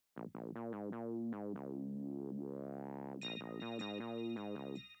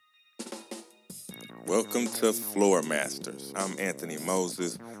Welcome to Floor Masters. I'm Anthony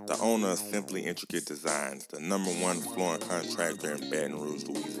Moses, the owner of Simply Intricate Designs, the #1 flooring contractor in Baton Rouge,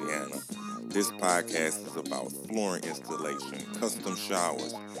 Louisiana. This podcast is about flooring installation, custom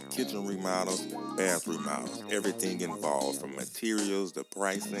showers, kitchen remodels, bath remodels, everything involved from materials to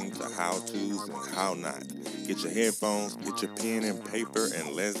pricing to how-tos and how not. Get your headphones, get your pen and paper,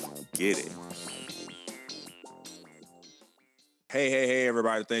 and let's get it. Hey,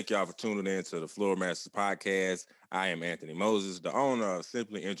 everybody. Thank y'all for tuning in to the Floor Masters podcast. I am Anthony Moses, the owner of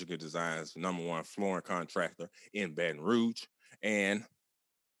Simply Intricate Designs, #1 flooring contractor in Baton Rouge. And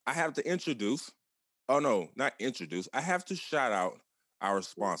I have to I have to shout out our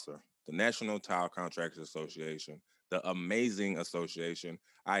sponsor, the National Tile Contractors Association, the amazing association.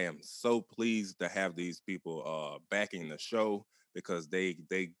 I am so pleased to have these people backing the show because they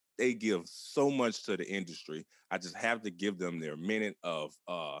give so much to the industry. I just have to give them their minute of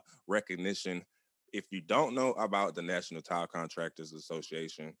recognition. If you don't know about the National Tile Contractors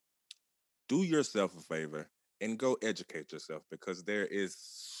Association, do yourself a favor and go educate yourself because there is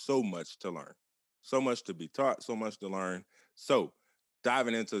so much to learn, so much to be taught, so much to learn. So,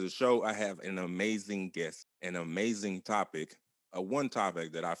 diving into the show, I have an amazing guest, an amazing topic, one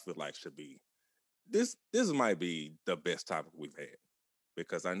topic that I feel like should be this might be the best topic we've had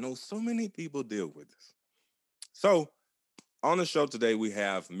because I know so many people deal with this. So, on the show today, we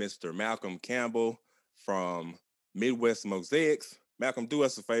have Mr. Malcolm Campbell from Midwest Mosaics. Malcolm, do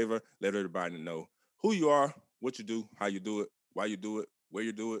us a favor, let everybody know who you are, what you do, how you do it, why you do it, where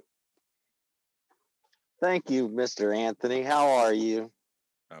you do it. Thank you, Mr. Anthony. How are you?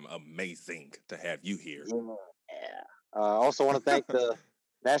 I'm amazing to have you here. Yeah. I also want to thank the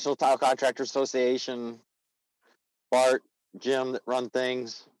National Tile Contractor Association, Bart, Jim that run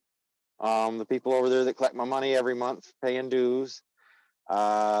things, the people over there that collect my money every month, paying dues,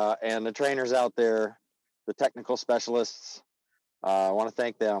 and the trainers out there, the technical specialists. I want to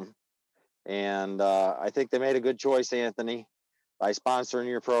thank them. And I think they made a good choice, Anthony, by sponsoring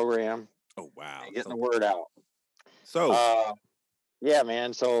your program. Oh, wow. And getting the word out. So, yeah,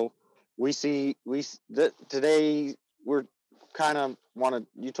 man. So today we're kind of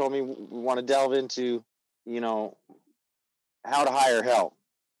you told me we want to delve into, how to hire help,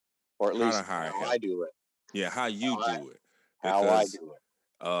 or at least how I do it. Yeah, how you do it. How I do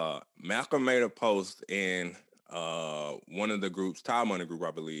it. Malcolm made a post in one of the groups, Tile Money Group,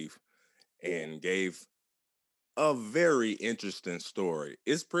 I believe, and gave a very interesting story.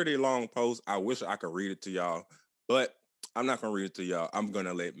 It's pretty long post. I wish I could read it to y'all, but I'm not going to read it to y'all. I'm going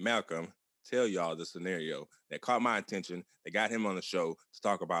to let Malcolm tell y'all the scenario that caught my attention, that got him on the show to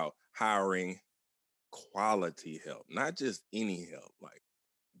talk about hiring quality help, not just any help, like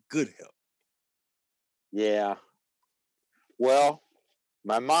good help. Yeah. Well,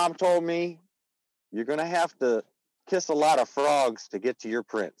 my mom told me you're going to have to kiss a lot of frogs to get to your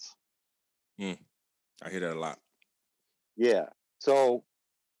prince. I hear that a lot. Yeah. So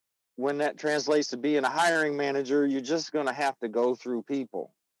when that translates to being a hiring manager, you're just going to have to go through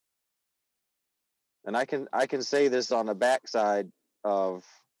people. And I can say this on the backside of,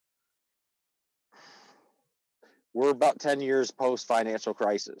 we're about 10 years post financial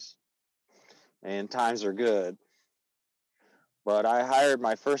crisis and times are good. But I hired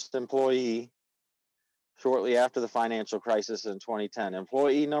my first employee shortly after the financial crisis in 2010.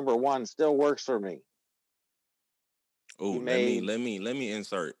 Employee number 1 still works for me. Oh, let me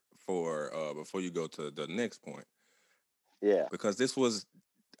insert for before you go to the next point. Yeah. Because this was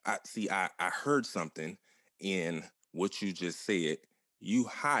I heard something in what you just said. You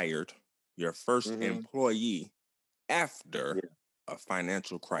hired your first employee after a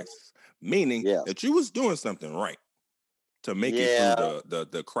financial crisis, meaning that you was doing something right to make it through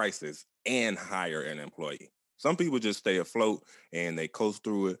the crisis and hire an employee. Some people just stay afloat and they coast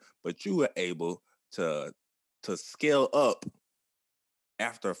through it, but you were able to scale up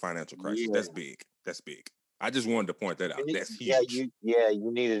after a financial crisis. That's big. That's big. I just wanted to point that out. That's huge. You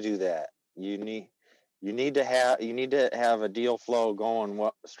need to do that. You need to have a deal flow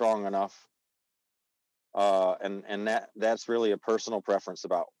going strong enough. And that's really a personal preference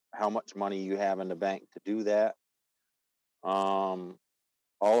about how much money you have in the bank to do that. All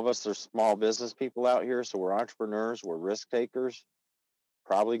of us are small business people out here, so we're entrepreneurs, we're risk takers.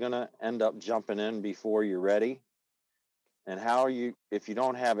 Probably going to end up jumping in before you're ready. And if you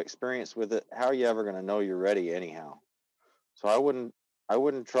don't have experience with it, how are you ever going to know you're ready anyhow? So I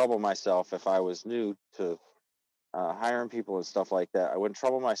wouldn't trouble myself if I was new to hiring people and stuff like that. I wouldn't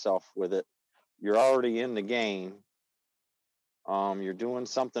trouble myself with it. You're already in the game. you're doing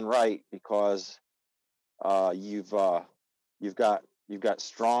something right because uh, you've uh, you've got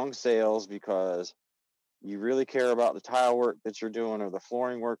strong sales because you really care about the tile work that you're doing or the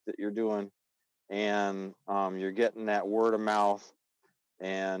flooring work that you're doing, and you're getting that word of mouth,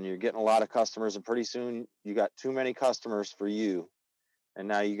 and you're getting a lot of customers, and pretty soon you got too many customers for you, and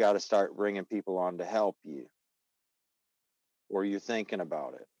now you got to start bringing people on to help you, or you're thinking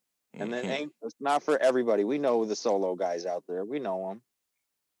about it. And then Hmm. it's not for everybody. We know the solo guys out there. We know them,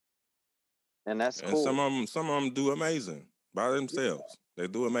 and that's And cool. some of them do amazing by themselves. They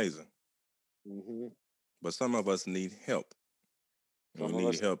do amazing. Hmm. But some of us need help. We Some of need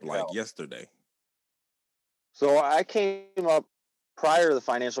us help need like help. yesterday. So I came up prior to the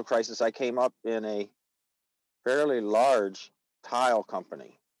financial crisis. I came up in a fairly large tile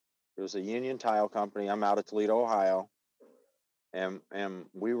company. It was a union tile company. I'm out of Toledo, Ohio, and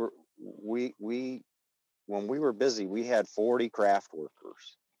we when we were busy, we had 40 craft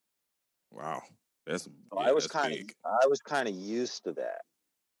workers. Wow. That's So yeah, that's big. I was kind of used to that,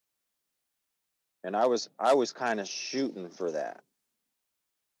 and I was kind of shooting for that.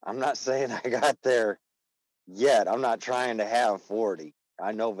 I'm not saying I got there yet. I'm not trying to have 40.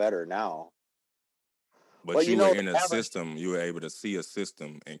 I know better now. But But you were the in a average. system, you were able to see a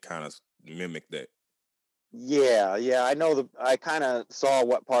system and kind of mimic that. Yeah, yeah. I kind of saw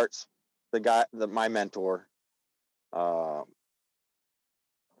what parts my mentor. Uh,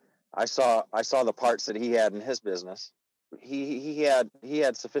 I saw the parts that he had in his business. He had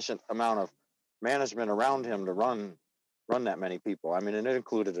sufficient amount of management around him to run that many people. I mean, and it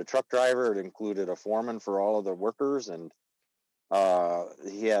included a truck driver, it included a foreman for all of the workers, and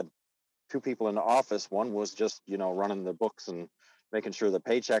he had two people in the office. One was just running the books and making sure the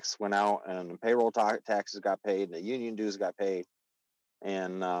paychecks went out and the payroll taxes got paid and the union dues got paid.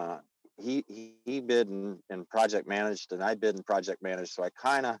 And he bid and project managed, and I bid and project managed. So I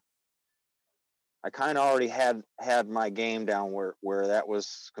kind of already had my game down where that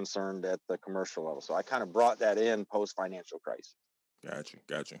was concerned at the commercial level. So I kind of brought that in post financial crisis. Got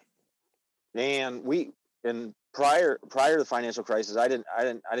you. And prior to the financial crisis, I didn't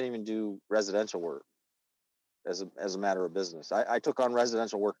even do residential work as a matter of business. I took on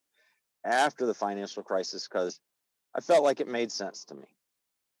residential work after the financial crisis because I felt like it made sense to me.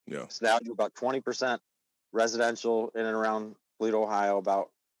 Yeah. So now I do about 20% residential in and around Toledo, Ohio,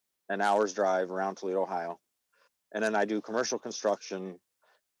 about an hour's drive around Toledo, Ohio. And then I do commercial construction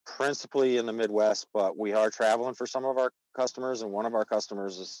principally in the Midwest, but we are traveling for some of our customers, and one of our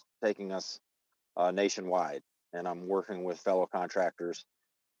customers is taking us nationwide. And I'm working with fellow contractors,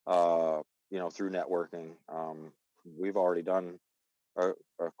 through networking. We've already done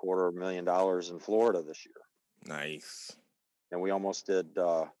 $250,000 in Florida this year, Nice. and we almost did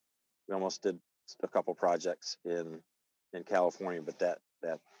a couple projects in California, but that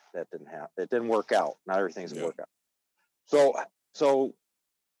didn't happen. It didn't work out. Not everything's gonna Yeah. work out. So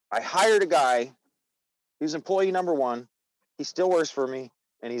I hired a guy. He's employee number one. He still works for me,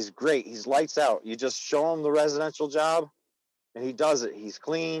 and he's great. He's lights out. You just show him the residential job, and he does it. He's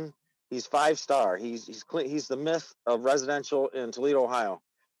clean. He's 5-star. He's clean. He's the myth of residential in Toledo, Ohio.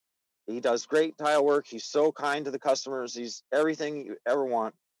 He does great tile work. He's so kind to the customers. He's everything you ever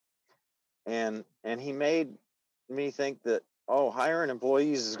want. And he made me think that, oh, hiring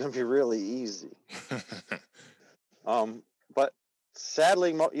employees is going to be really easy. But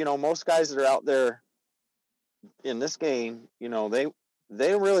sadly, most guys that are out there in this game,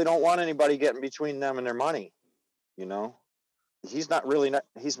 they really don't want anybody getting between them and their money. You know, he's really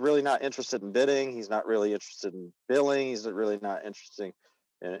not interested in bidding. He's not really interested in billing. He's really not interested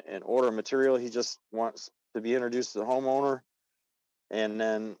in order material. He just wants to be introduced to the homeowner, and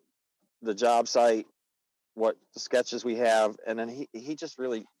then the job site, what sketches we have, and then he just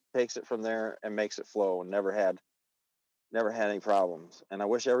really takes it from there and makes it flow, and never had any problems. And I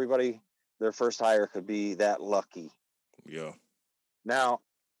wish everybody their first hire could be that lucky. Yeah. Now,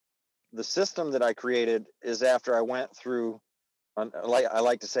 the system that I created is after I went through. I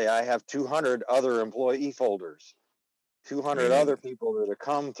like to say I have 200 other employee folders, 200 Meaning other people that have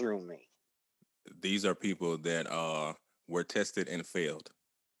come through me, these are people that were tested and failed.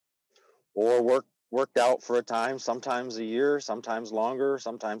 or worked out for a time, sometimes a year, sometimes longer,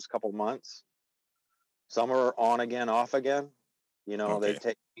 sometimes a couple months. Some are on again, off again. They Okay.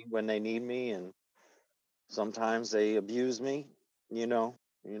 take me when they need me, and sometimes they abuse me. You know,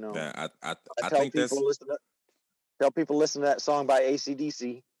 you know. That I I think that's tell people listen to that song by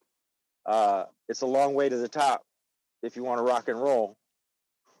AC/DC. It's a long way to the top if you want to rock and roll,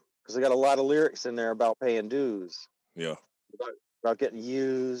 because I got a lot of lyrics in there about paying dues, yeah. about, about getting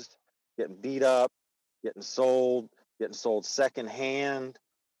used, getting beat up, getting sold, getting sold secondhand.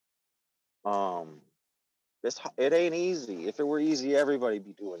 It ain't easy. If it were easy, everybody'd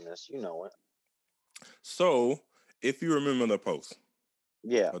be doing this. You know it. So, if you remember the post,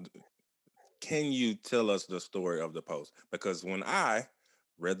 Yeah. can you tell us the story of the post? Because when I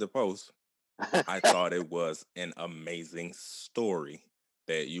read the post, I thought it was an amazing story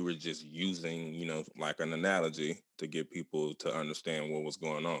that you were just using, like an analogy to get people to understand what was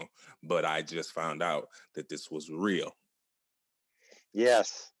going on. But I just found out that this was real.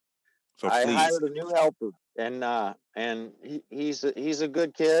 Yes. So I please. hired a new helper, and he's a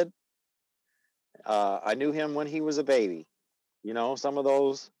good kid. I knew him when he was a baby. You know, some of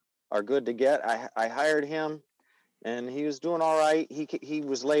those are good to get. I hired him, and he was doing all right. He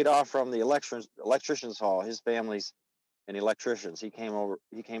was laid off from the electricians hall. His family's and electricians. He came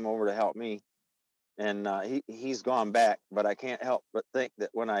over to help me, and he's gone back. But I can't help but think that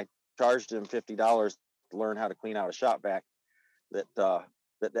when I charged him $50 to learn how to clean out a shop vac,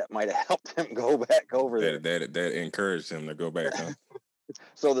 that might have helped him go back over there. That encouraged him to go back, huh?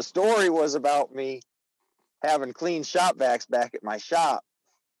 So the story was about me having clean shop vacs back at my shop,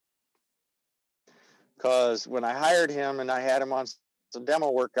 because when I hired him and I had him on some demo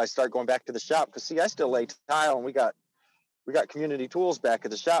work, I started going back to the shop because, see, I still lay tile, and we got community tools back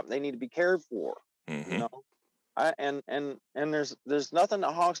at the shop. They need to be cared for. Mm-hmm. You know, and there's nothing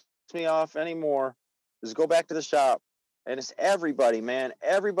that honks me off anymore is go back to the shop, and it's everybody, man.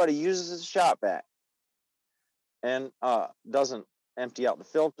 Everybody uses the shop vac and doesn't empty out the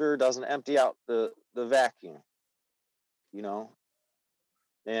filter, doesn't empty out the vacuum. You know,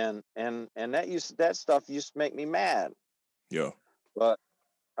 and that stuff used to make me mad. Yeah. But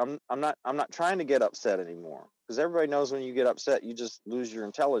I'm not trying to get upset anymore, because everybody knows when you get upset, you just lose your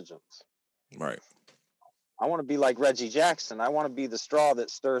intelligence. Right. I want to be like Reggie Jackson. I want to be the straw that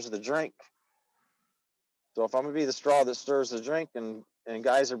stirs the drink. So if I'm gonna be the straw that stirs the drink, and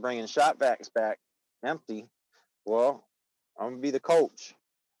guys are bringing shot vacs back empty, well, I'm gonna be the coach.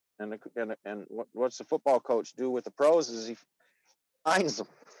 And what's the football coach do with the pros is he finds them.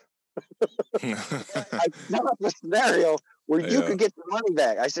 I set up a scenario where you could get the money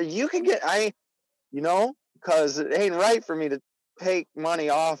back. I said you can get because it ain't right for me to take money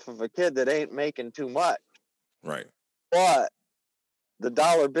off of a kid that ain't making too much. Right. But the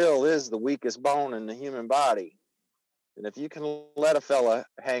dollar bill is the weakest bone in the human body. And if you can let a fella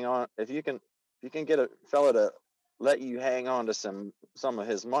hang on, if you can get a fella to let you hang on to some of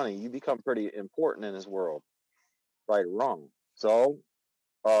his money, you become pretty important in his world, right or wrong. So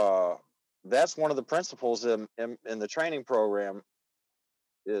that's one of the principles in the training program,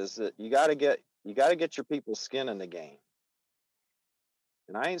 is that you got to get your people's skin in the game.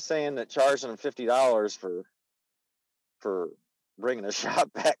 And I ain't saying that charging them $50 for bringing a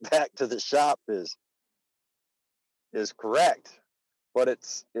shop back to the shop is correct, but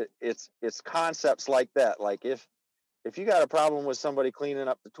it's concepts like that. Like if you got a problem with somebody cleaning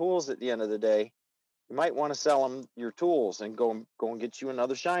up the tools at the end of the day, you might want to sell them your tools and go and get you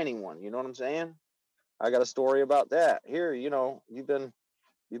another shiny one. You know what I'm saying? I got a story about that. Here, you've been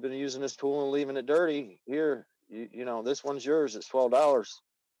using this tool and leaving it dirty. Here, this one's yours. It's $12.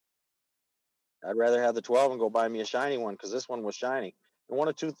 I'd rather have the 12 and go buy me a shiny one, because this one was shiny. And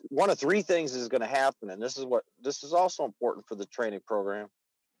one of three things is going to happen. And this is also important for the training program.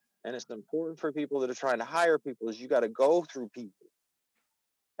 And it's important for people that are trying to hire people, is you got to go through people,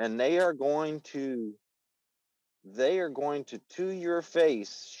 and they are going to to your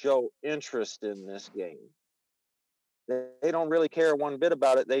face show interest in this game. They don't really care one bit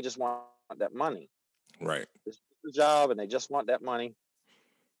about it. They just want that money. Right. It's the job, and they just want that money.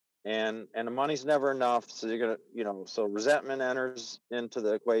 And the money's never enough. So you're gonna, so resentment enters into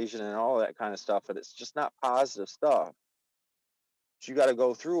the equation and all that kind of stuff. And it's just not positive stuff. But you got to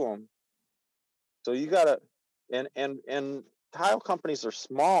go through them. So you got to, and tile companies are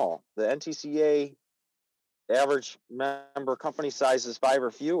small. The NTCA average member company size is 5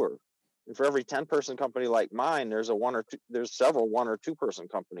 or fewer. And for every 10-person company like mine, there's several 1 or 2-person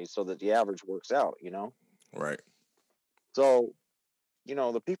companies, so that the average works out, Right. So,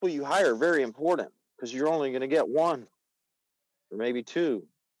 the people you hire are very important, because you're only going to get 1 or maybe 2,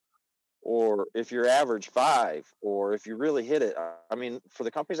 or if you're average 5, or if you really hit it. I mean, for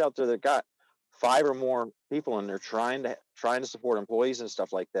the companies out there that got 5 or more people and they're trying to support employees and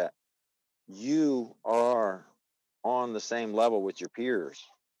stuff like that, you are on the same level with your peers.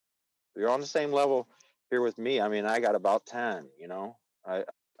 You're on the same level here with me. I mean, I got about 10, I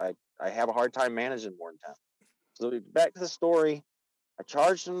have a hard time managing more than 10. So back to the story. I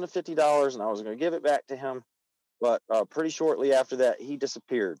charged him the $50 and I was going to give it back to him. But pretty shortly after that, he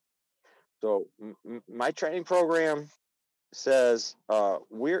disappeared. So my training program says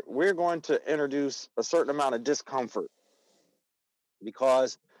we're going to introduce a certain amount of discomfort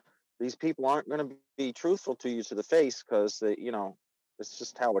because these people aren't going to be truthful to you to the face because they, it's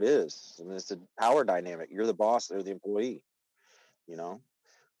just how it is, and it's a power dynamic. You're the boss, they're the employee. You know,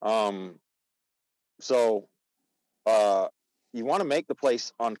 um, so you want to make the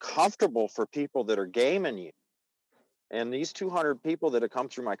place uncomfortable for people that are gaming you. And these 200 people that have come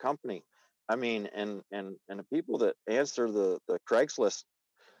through my company, I mean, and the people that answer the Craigslist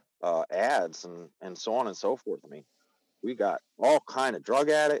ads and so on and so forth. I mean, we got all kind of drug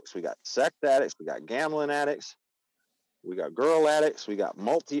addicts, we got sex addicts, we got gambling addicts, we got girl addicts, we got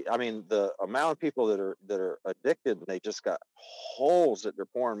I mean, the amount of people that are addicted and they just got holes that they're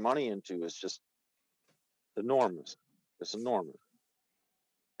pouring money into is just enormous. It's enormous.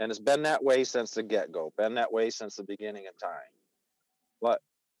 And it's been that way since the get-go, been that way since the beginning of time. But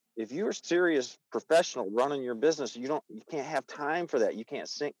if you're a serious professional running your business, you can't have time for that. You can't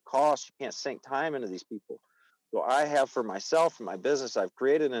sink costs, you can't sink time into these people. So I have, for myself and my business, I've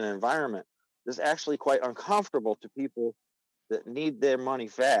created an environment that's actually quite uncomfortable to people that need their money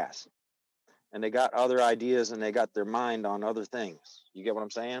fast. And they got other ideas and they got their mind on other things. You get what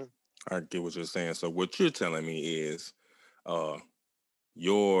I'm saying? I get what you're saying. So what you're telling me is uh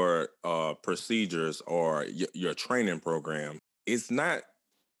your procedures or your training program, it's not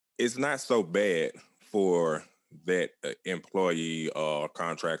so bad for that employee or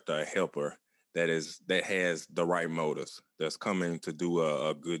contractor helper that has the right motives, that's coming to do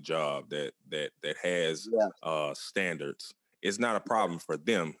a good job, that has standards. It's not a problem for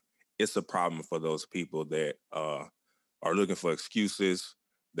them. It's a problem for those people that are looking for excuses,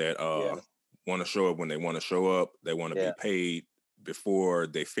 that want to show up when they want to show up. They want to be paid before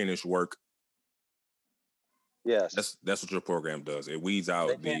they finish work. Yes. That's what your program does. It weeds out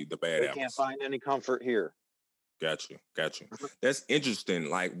the bad They apples. can't find any comfort here. Got you. That's interesting.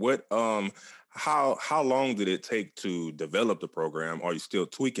 Like, what how long did it take to develop the program? Are you still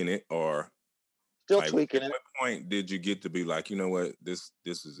tweaking it, or still tweaking it? At what point did you get to be like, you know what, this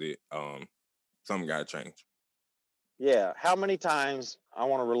is it? Something got to change. Yeah. How many times, I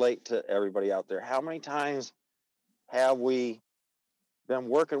want to relate to everybody out there, how many times have we been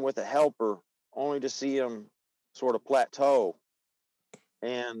working with a helper only to see him sort of plateau,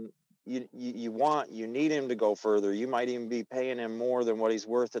 and you need him to go further. You might even be paying him more than what he's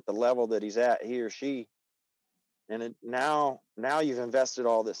worth at the level that he's at, he or she. And now you've invested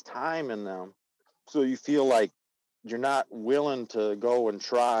all this time in them, so you feel like you're not willing to go and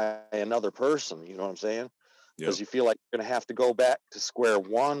try another person. You know what I'm saying? Because you feel like you're going to have to go back to square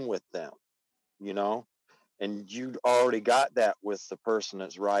one with them, and you already got that with the person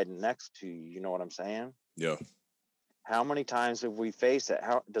that's riding next to you. You know what I'm saying? Yeah. How many times have we faced that?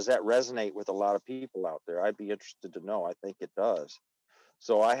 How does that resonate with a lot of people out there? I'd be interested to know. I think it does.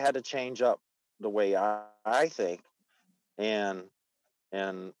 So I had to change up the way I think, and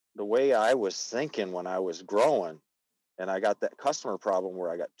the way I was thinking when I was growing. And I got that customer problem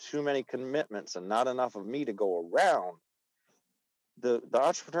where I got too many commitments and not enough of me to go around. The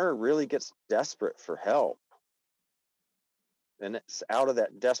entrepreneur really gets desperate for help. And it's out of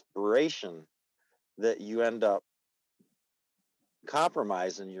that desperation that you end up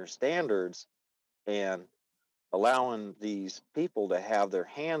compromising your standards and allowing these people to have their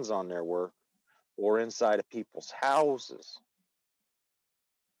hands on their work or inside of people's houses.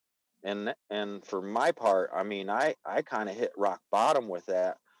 And for my part, I mean, I kind of hit rock bottom with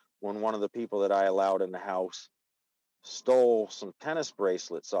that when one of the people that I allowed in the house stole some tennis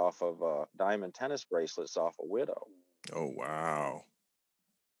bracelets off of diamond tennis bracelets off a widow. Oh, wow.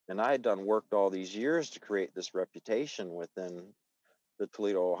 And I had worked all these years to create this reputation within the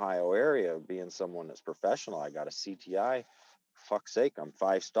Toledo, Ohio area of being someone that's professional. I got a CTI. Fuck's sake, I'm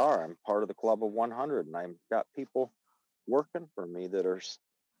 5-star. I'm part of the club of 100, and I've got people working for me that are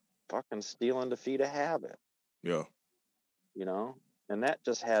fucking stealing to feed a habit. Yeah. And that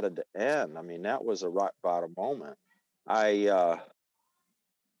just had to end. I mean, that was a rock bottom moment. I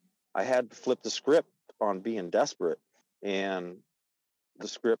had to flip the script on being desperate, and the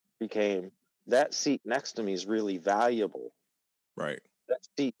script became, that seat next to me is really valuable. Right. That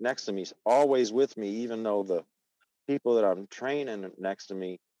seat next to me is always with me, even though the people that I'm training next to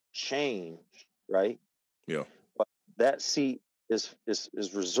me change, right? Yeah. But that seat is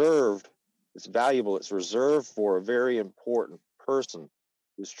reserved. It's valuable. It's reserved for a very important person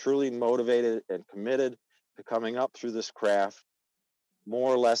who's truly motivated and committed to coming up through this craft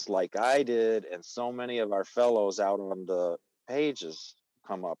more or less like I did, and so many of our fellows out on the pages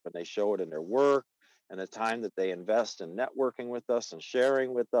come up and they show it in their work and the time that they invest in networking with us and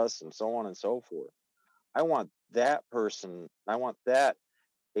sharing with us and so on and so forth. I want that person, I want that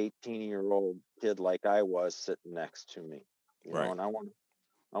 18-year-old kid like I was sitting next to me, Right. and I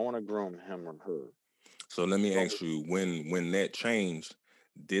want to groom him or her. So let me So, ask you, when that changed,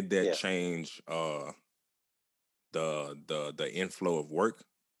 did that yeah. change the inflow of work?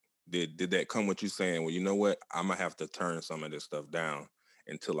 Did that come with you saying, well, you know what, I'm gonna have to turn some of this stuff down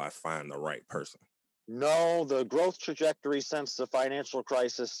until I find the right person? No, the growth trajectory since the financial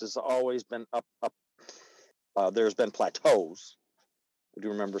crisis has always been up, up. There's been plateaus. I do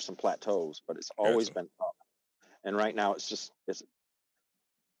remember some plateaus, but it's always Gotcha. been up. And right now, it's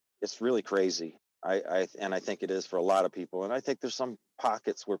really crazy. I think it is for a lot of people, and I think there's some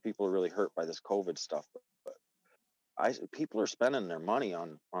pockets where people are really hurt by this COVID stuff. But people are spending their money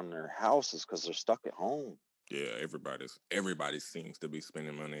on their houses because they're stuck at home. Yeah, everybody seems to be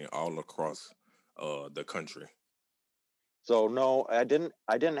spending money all across the country. So no, I didn't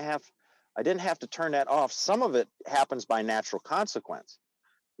have to turn that off. Some of it happens by natural consequence.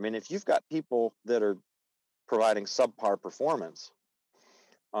 I mean, if you've got people that are providing subpar performance,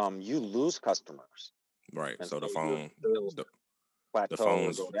 you lose customers, Right. and So so your sales the, the plateau or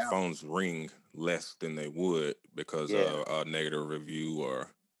phones go the down. phones ring less than they would because Yeah, of a negative review or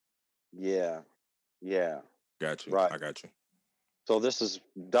yeah, yeah. got you. Right. I got you. So this is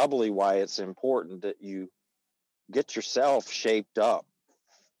doubly why it's important that you get yourself shaped up.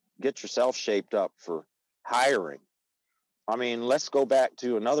 Get yourself shaped up for hiring. I mean, let's go back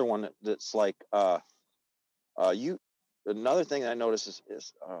to another one that's like you. Another thing I noticed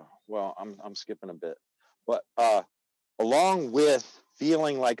is well, I'm skipping a bit, but along with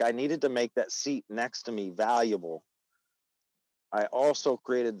feeling like I needed to make that seat next to me valuable, I also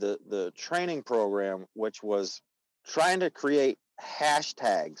created the training program, which was trying to create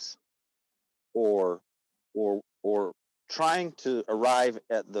hashtags or or trying to arrive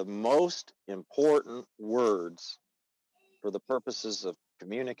at the most important words for the purposes of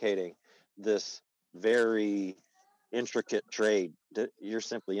communicating this very intricate trade. You're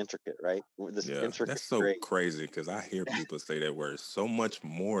simply intricate, right? This Yeah, that's intricate so trade. crazy because I hear people say that word so much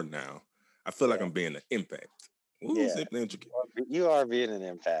more now. I feel like Yeah, I'm being an impact. Ooh, yeah. simply intricate. You are being an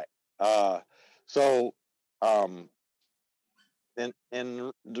impact. Uh, so, um,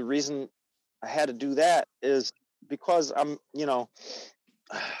 and the reason I had to do that is because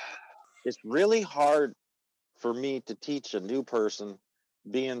it's really hard for me to teach a new person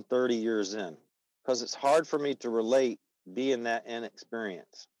being 30 years in because it's hard for me to relate being that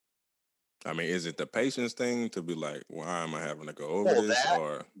inexperienced. I mean, is it the patience thing to be like, why am I having to go over Oh, this?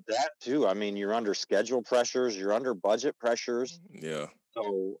 Or that too. I mean, you're under schedule pressures, you're under budget pressures. yeah,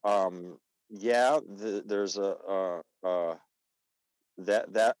 So, yeah, there's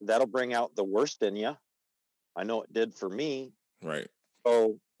that'll bring out the worst in you. I know it did for me. right,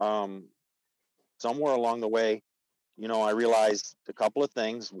 So, somewhere along the way, I realized a couple of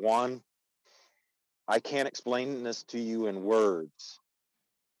things. One, I can't explain this to you in words.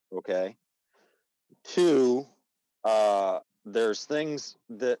 Okay. Two, there's things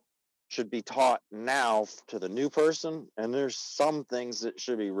that should be taught now to the new person, and there's some things that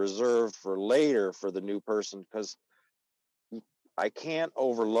should be reserved for later for the new person because I can't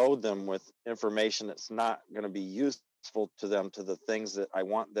overload them with information that's not going to be useful to them to the things that I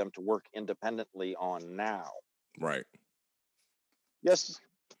want them to work independently on now. right. Yes,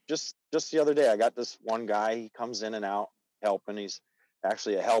 just the other day I got this one guy, he comes in and out helping. He's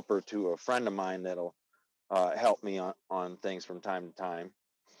actually a helper to a friend of mine that'll help me on things from time to time.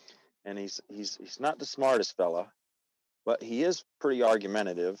 And he's not the smartest fella, but he is pretty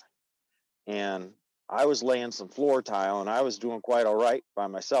argumentative. And I was laying some floor tile, and I was doing quite all right by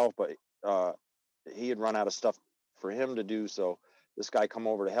myself, but uh, he had run out of stuff for him to do. So this guy come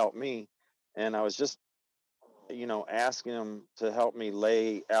over to help me, and I was just asking him to help me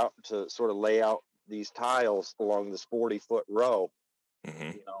lay out these tiles along this 40-foot row.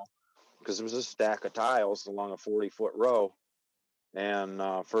 Hmm. Because it was a stack of tiles along a 40-foot row. And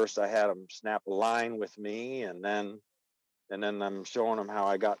first I had him snap a line with me, and then I'm showing him how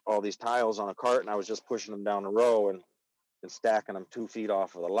I got all these tiles on a cart, and I was just pushing them down the row and stacking them 2 feet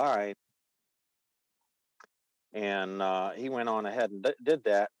off of the line. And he went on ahead and did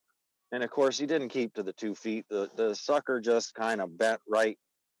that. And of course, he didn't keep to the 2 feet. The sucker just kind of bent right.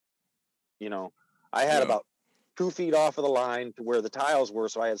 You know, I had Yeah, about 2 feet off of the line to where the tiles were,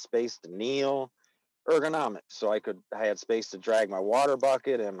 so I had space to kneel, ergonomics. So I had space to drag my water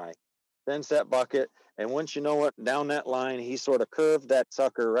bucket and my thin set bucket. And once you know it, down that line, he sort of curved that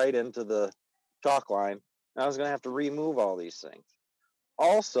sucker right into the chalk line. And I was going to have to remove all these things.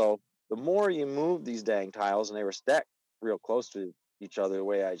 Also, the more you move these dang tiles, and they were stacked real close to each other the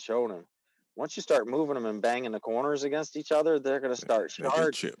way I'd shown them. Once you start moving them and banging the corners against each other, they're going to start They get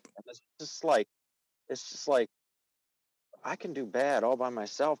shard. chipped. It's just like I can do bad all by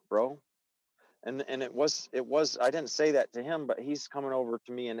myself, bro. And it was I didn't say that to him, but he's coming over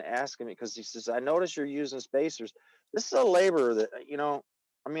to me and asking me because he says, I notice you're using spacers. This is a laborer that,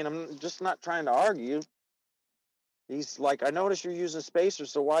 I mean, I'm just not trying to argue. He's like, I notice you're using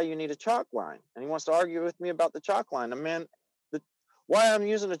spacers, so why you need a chalk line? And he wants to argue with me about the chalk line. And man, why I'm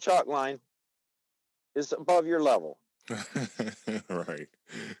using a chalk line is above your level. Right.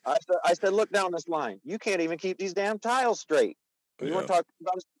 I said, look down this line. You can't even keep these damn tiles straight. And you want to talk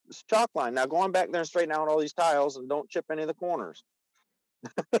about this chalk line. Now go on back there and straighten out all these tiles and don't chip any of the corners.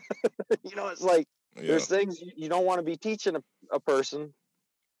 It's like there's things you don't want to be teaching a person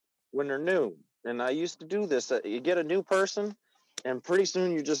when they're new. And I used to do this. You get a new person, and pretty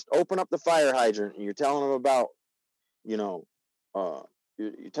soon you just open up the fire hydrant and you're telling them about, you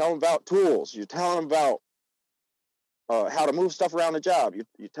tell them about tools. You're telling them about how to move stuff around the job.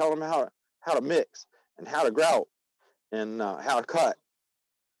 You tell them how to mix and how to grout and how to cut.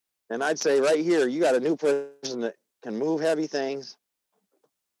 And I'd say right here, you got a new person that can move heavy things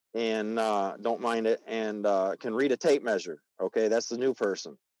and don't mind it and can read a tape measure. Okay, that's the new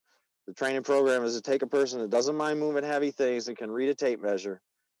person. The training program is to take a person that doesn't mind moving heavy things and can read a tape measure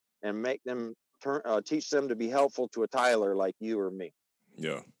and make them teach them to be helpful to a tiler like you or me.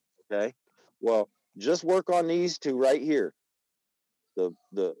 Yeah. Okay. Well, just work on these two right here.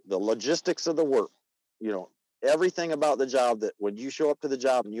 The logistics of the work. Everything about the job, that when you show up to the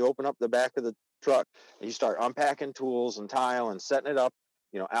job and you open up the back of the truck and you start unpacking tools and tile and setting it up,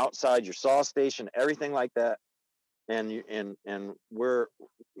 outside your saw station, everything like that. And where,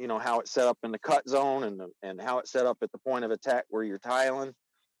 how it's set up in the cut zone and how it's set up at the point of attack where you're tiling.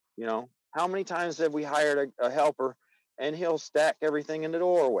 How many times have we hired a helper and he'll stack everything in the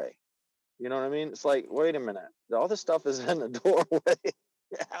doorway? You know what I mean? It's like, wait a minute, all this stuff is in the doorway.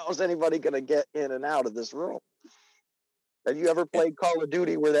 How's anybody going to get in and out of this room? Have you ever played Call of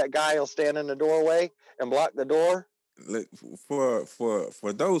Duty where that guy will stand in the doorway and block the door?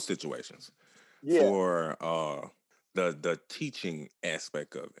 For those situations, Yeah. for the teaching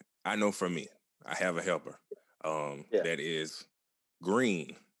aspect of it, I know for me, I have a helper that is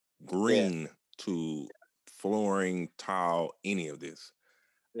green to flooring, tile, any of this.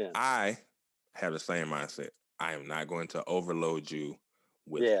 Yeah. I have the same mindset. I am not going to overload you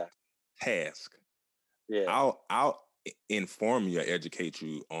with task. Yeah. I'll inform you, educate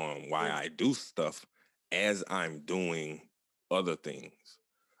you on why I do stuff as I'm doing other things.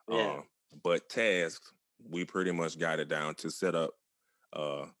 Yeah. But tasks, we pretty much got it down to set up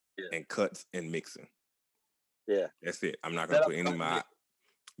and cuts and mixing. Yeah. That's it. I'm not going to put any my...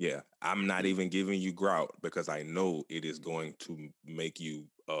 Yeah, I'm not even giving you grout because I know it is going to make you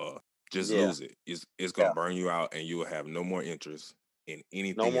just lose it. It's going to burn you out and you will have no more interest in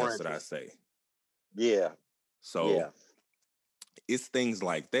anything else that I say. Yeah. So it's things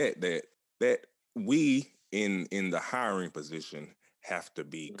like that we in the hiring position have to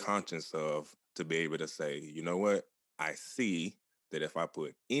be conscious of, to be able to say, you know what? I see that if I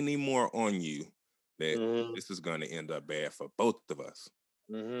put any more on you, that this is going to end up bad for both of us.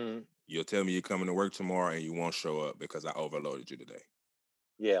 Mm-hmm. You'll tell me you're coming to work tomorrow and you won't show up because I overloaded you today.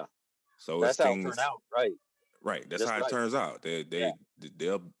 Yeah. So that's it's how it turned out, right? Right. That's how it turns out.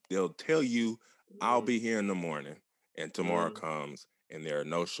 They'll tell you, I'll be here in the morning, and tomorrow comes and they're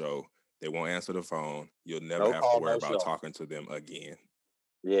no show. They won't answer the phone. You'll never have to worry about talking to them again.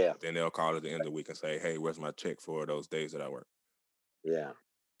 Yeah. Then they'll call at the end of the week and say, hey, where's my check for those days that I work? Yeah.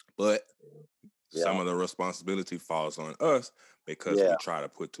 But some of the responsibility falls on us because we try to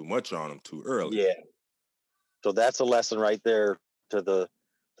put too much on them too early. Yeah. So that's a lesson right there to the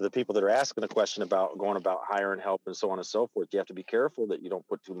people that are asking a question about going about hiring help and so on and so forth. You have to be careful that you don't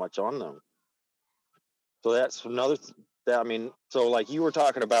put too much on them. So that's another. So like you were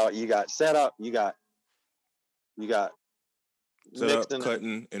talking about, you got set up, you got set up,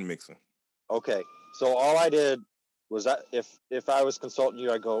 cutting, and mixing. Okay, so all I did was if I was consulting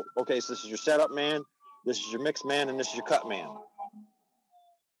you, I go, okay, so this is your setup man, this is your mix man, and this is your cut man.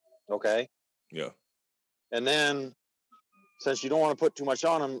 Okay. Yeah. And then, since you don't want to put too much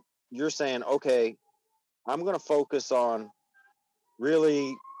on them, you're saying, okay, I'm going to focus on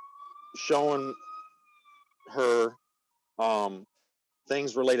really showing her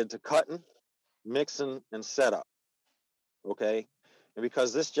things related to cutting, mixing, and setup. Okay. And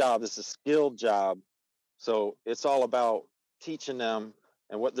because this job is a skilled job, so it's all about teaching them,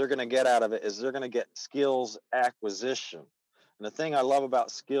 and what they're going to get out of it is they're going to get skills acquisition. And the thing I love about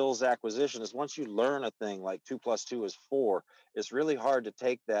skills acquisition is once you learn a thing like 2 + 2 is 4, it's really hard to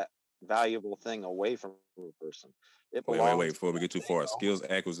take that valuable thing away from a person. It Wait. belongs to Before we them. get too They far, know. skills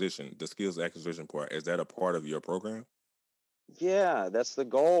acquisition, the skills acquisition part, is that a part of your program? Yeah, that's the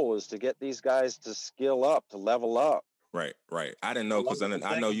goal is to get these guys to skill up, to level up. Right. I didn't The know because wonderful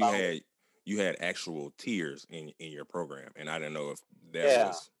I thing know about it, you had actual tiers in your program, and I didn't know if that yeah.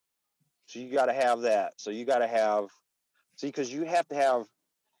 was So you got to have that. So you got to have, see, because you have to have,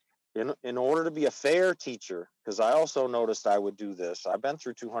 in order to be a fair teacher, because I also noticed I would do this. I've been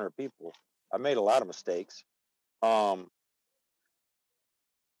through 200 people. I made a lot of mistakes. Um,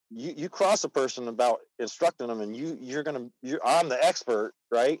 you cross a person about instructing them, and I'm the expert,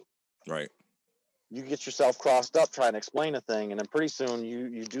 right? right. You get yourself crossed up trying to explain a thing, and then pretty soon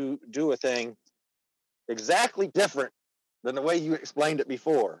you do a thing exactly different than the way you explained it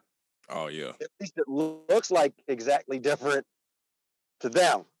before. Oh yeah, At least it looks like exactly different to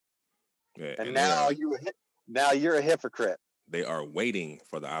them, yeah, and and now you're a hypocrite. they are waiting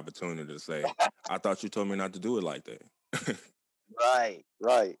for the opportunity to say, "I thought you told me not to do it like that." Right.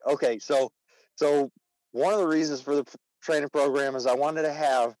 Okay, so one of the reasons for the training program is I wanted to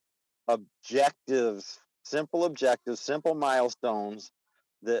have objectives, simple milestones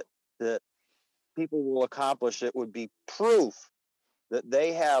that that people will accomplish. It would be proof that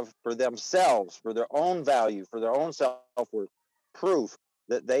they have for themselves, for their own value, for their own self worth, proof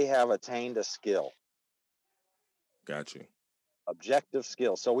that they have attained a skill, Got you. objective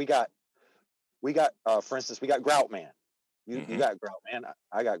skill. So for instance, we got Grout Man. You Mm-hmm. got Grout Man.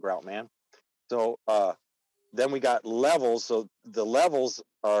 I got Grout Man. So then we got levels. So the levels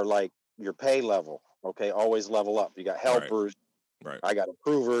are like your pay level. Okay, always level up. You got Right. helpers. Right. I got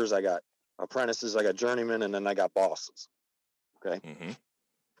improvers. I got apprentices. I got journeymen, and then I got bosses. Okay, Mm-hmm.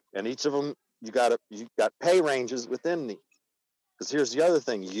 and each of them you got pay ranges within these. Because here's the other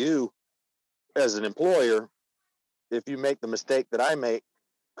thing: you as an employer, if you make the mistake that I make,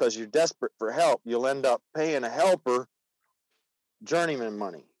 because you're desperate for help, you'll end up paying a helper journeyman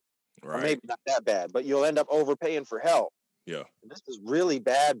money, or Right. maybe not that bad, but you'll end up overpaying for help. Yeah. And this is really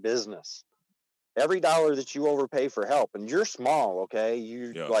bad business. Every dollar that you overpay for help, and you're small, okay?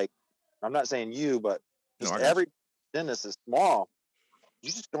 You Yeah. like, I'm not saying you, but No, just I got every business is small. You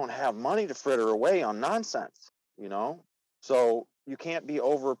just don't have money to fritter away on nonsense, you know? So you can't be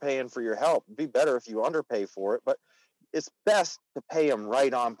overpaying for your help. It'd be better if you underpay for it, but it's best to pay them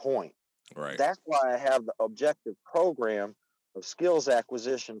right on point. you. Right. That's why I have the objective program of skills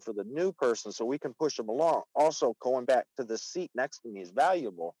acquisition for the new person so we can push them along. Also, going back to the seat next to me is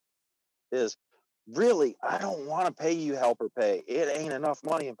valuable, is really, I don't want to pay you helper pay. It ain't enough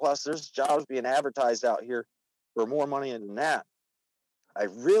money. And plus, there's jobs being advertised out here for more money than that. I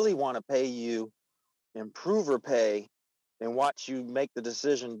really want to pay you improver pay and watch you make the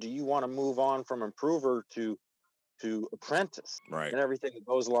decision. Do you want to move on from improver to apprentice Right. and everything that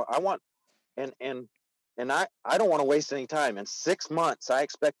goes along? I want and and I don't want to waste any time. In 6 months, I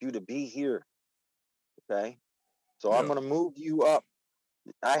expect you to be here. Okay. So I'm Yeah. gonna move you up.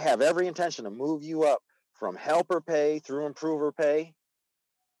 I have every intention to move you up from helper pay through improver pay.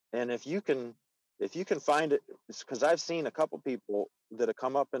 And if you can find it, because I've seen a couple people that have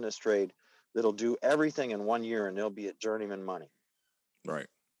come up in this trade that'll do everything in 1 year and they'll be at journeyman money. Right.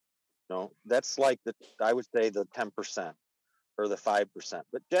 No, that's like I would say the 10% or the 5%.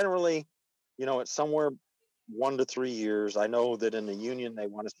 But generally, it's somewhere 1 to 3 years. I know that in the union they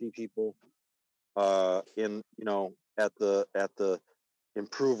want to see people in at the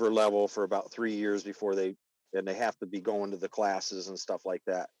improver level for about 3 years before they have to be going to the classes and stuff like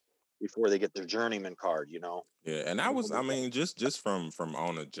that before they get their journeyman card. Yeah. And I mean, just from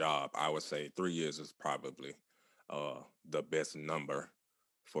on a job, I would say 3 years is probably the best number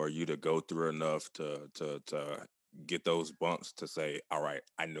for you to go through enough to get those bumps to say, all right,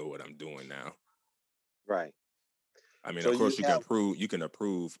 I know what I'm doing now. Right. I mean, So of you course, have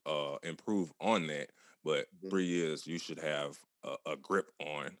improve on that, but Mhm. 3 years you should have a grip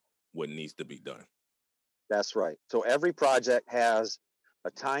on what needs to be done. That's right. So every project has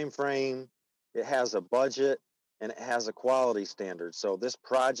a time frame, it has a budget, and it has a quality standard. So this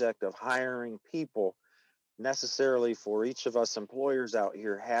project of hiring people necessarily for each of us employers out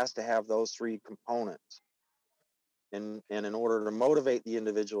here has to have those three components. And in order to motivate the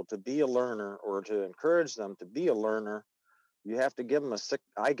individual to be a learner or to encourage them to be a learner, you have to give them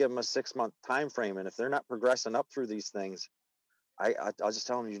I give them a 6 month time frame. And if they're not progressing up through these things, I'll just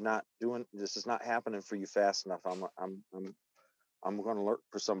tell them you're not doing this is not happening for you fast enough. I'm going to look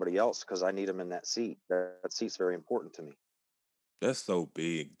for somebody else because I need them in that seat. That seat's very important to me. That's so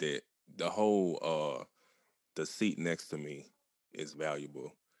big that the whole the seat next to me is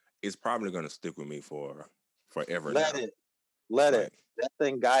valuable. It's probably gonna stick with me for forever Let now. it, let it. Like, That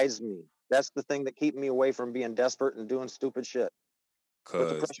thing guides me. That's the thing that keeps me away from being desperate and doing stupid shit. Put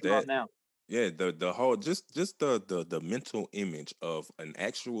the cause pressure on that now. yeah, the whole just the mental image of an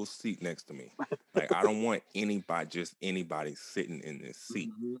actual seat next to me. Like I don't want anybody sitting in this seat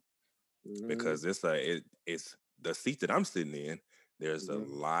Hmm. Hmm. because it's the seat that I'm sitting in. There's a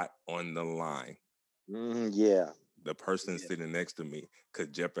Hmm. lot on the line. Hmm. Yeah. The person Yeah. sitting next to me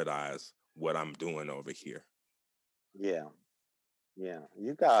could jeopardize what I'm doing over here. Yeah. Yeah.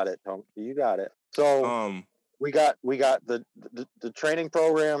 You got it, Tom. You got it. So Um, we got the training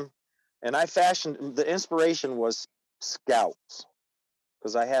program, and I fashioned the inspiration was scouts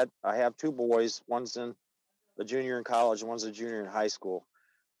because I have two boys. One's in a junior in college, and one's a junior in high school.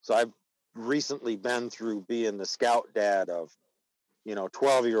 So I've recently been through being the scout dad of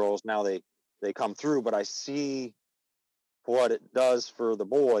 12-year-olds. Now they come through, but I see what it does for the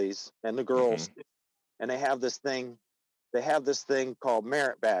boys and the mm-hmm, girls, and they have this thing called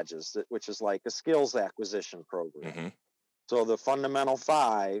merit badges, which is like a skills acquisition program. mm-hmm, So the fundamental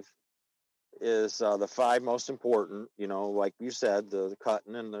five is the five most important. Like you said, the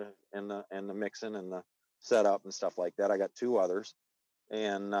cutting and the mixing and the setup and stuff like that. I got two others,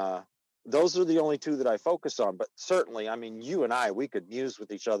 and those are the only two that I focus on. But certainly, I mean, you and I, we could muse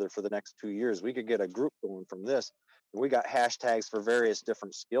with each other for the next 2 years. We could get a group going from this. We got hashtags for various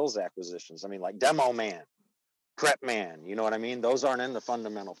different skills acquisitions. I mean, like demo man, prep man. You know what I mean? Those aren't in the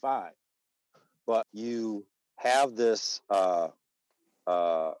fundamental five, but you have uh,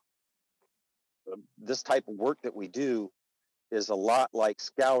 this type of work that we do is a lot like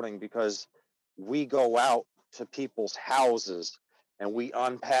scouting because we go out to people's houses and we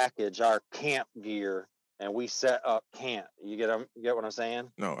unpackage our camp gear and we set up camp. You get what I'm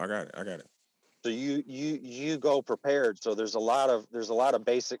saying? no, I got it. I got it. So you go prepared. So there's a lot of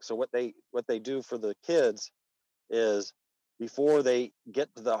basics. So what they do for the kids is before they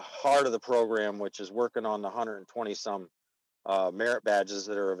get to the heart of the program, which is working on the 120 some merit badges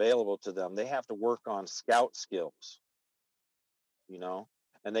that are available to them, they have to work on scout skills, you know,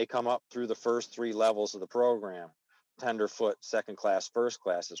 and they come up through the first three levels of the program: tenderfoot, second class, first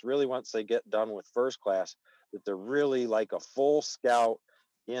class. It's really once they get done with first class that they're really like a full scout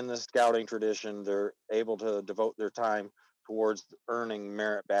in the scouting tradition. They're able to devote their time towards earning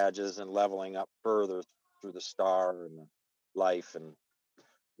merit badges and leveling up further through the star and the life. And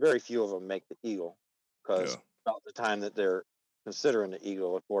very few of them make the eagle because Yeah, about the time that they're considering the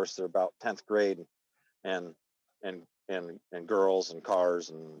eagle, of course, they're about 10th grade, and and girls and cars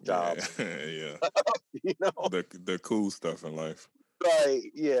and yeah, jobs, yeah. you know. The cool stuff in life. Right,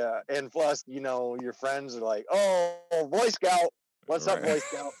 yeah. And plus, your friends are like, oh, Boy Scout, what's up, Right. Boy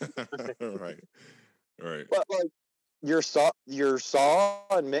Scout? Right. Right. But like your saw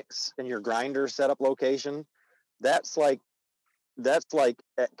and mix and your grinder setup location, that's like that's like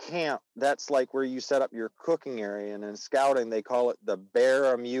at camp, that's like where you set up your cooking area. And in scouting they call it the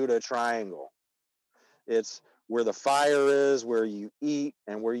Bermuda Triangle. It's where the fire is, where you eat,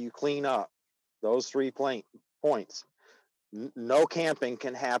 and where you clean up. Those three points. No camping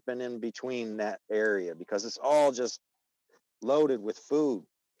can happen in between that area because it's all just loaded with food,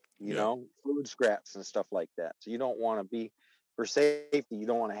 Yeah. food scraps and stuff like that. So you don't want to be, for safety, you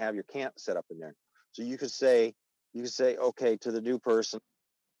don't want to have your camp set up in there. So you could say, okay, to the new person,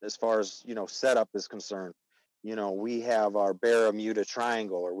 as far as setup is concerned, we have our Bermuda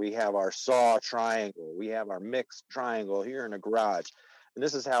Triangle, or we have our saw triangle, we have our mixed triangle here in the garage. And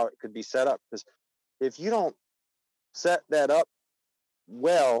this is how it could be set up, because if you don't set that up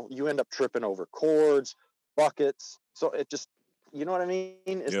well, you end up tripping over cords, buckets. So it just, you know what I mean?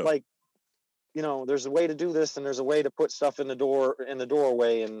 It's Yeah. like, there's a way to do this, and there's a way to put stuff in the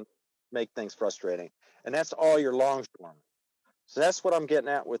doorway and make things frustrating. And that's all your longshoremen. So that's what I'm getting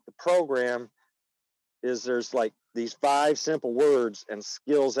at with the program, is there's like these five simple words and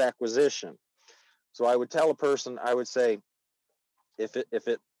skills acquisition. So I would tell a person, I would say, if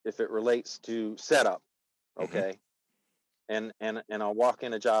it relates to setup, Mm-hmm. okay, and I'll walk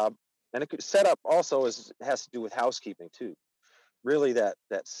in a job, and setup also has to do with housekeeping too. Really, that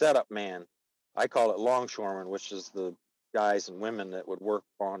setup man, I call it longshoreman, which is the guys and women that would work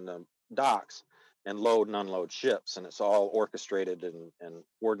on the docks and load and unload ships, and it's all orchestrated and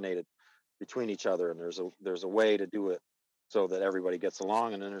coordinated between each other. And there's a way to do it so that everybody gets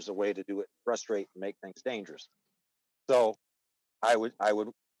along, and then there's a way to do it frustrate and make things dangerous. So I would,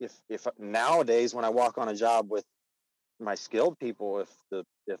 if nowadays when I walk on a job with my skilled people, if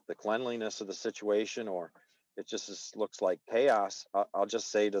the cleanliness of the situation, or it just looks like chaos, I'll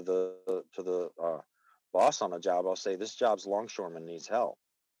just say to the boss on a job, I'll say, this job's longshoreman needs help.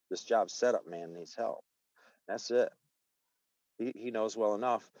 This job's setup man needs help. That's it. He knows well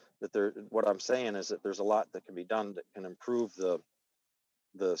enough that what I'm saying is that there's a lot that can be done that can improve the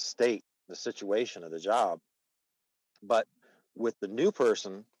state, the situation of the job. But with the new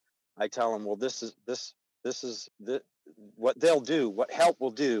person, I tell them, well, this is what they'll do. What help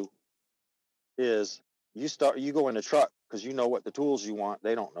will do is you go in the truck because you know what the tools you want.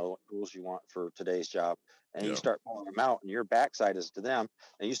 They don't know what tools you want for today's job. And you start pulling them out, and your backside is to them,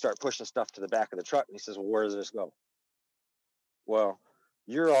 and you start pushing stuff to the back of the truck. And he says, well, where does this go? Well,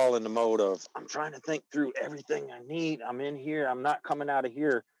 you're all in the mode of, I'm trying to think through everything I need. I'm in here. I'm not coming out of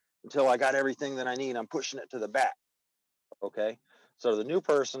here until I got everything that I need. I'm pushing it to the back. Okay. So the new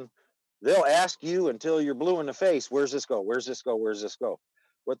person, they'll ask you until you're blue in the face, where's this go? Where's this go? Where's this go?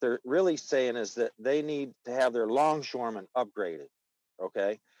 What they're really saying is that they need to have their longshoreman upgraded.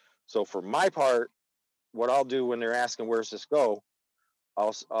 Okay. So for my part, what I'll do when they're asking, where's this go?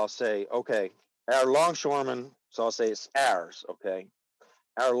 I'll say, okay, our longshoreman. So I'll say it's ours. Okay.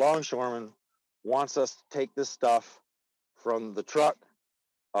 Our longshoreman wants us to take this stuff from the truck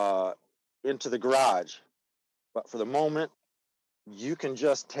into the garage. But for the moment, you can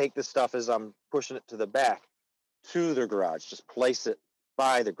just take the stuff as I'm pushing it to the back to the garage. Just place it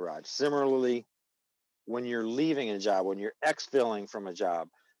by the garage. Similarly, when you're leaving a job, when you're exfilling from a job,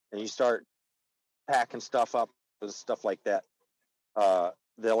 and you start packing stuff up and stuff like that,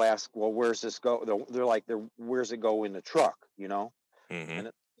 they'll ask, well, where's this go? They're like, where's it go in the truck, you know? Mm-hmm. And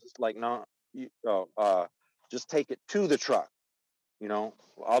it's like, no, just take it to the truck, you know?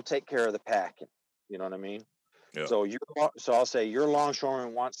 I'll take care of the packing. You know what I mean? Yeah. So I'll say your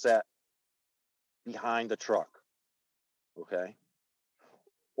longshoreman wants that behind the truck. Okay.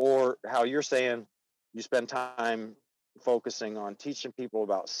 Or how you're saying you spend time focusing on teaching people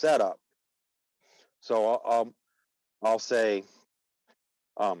about setup. So I'll say,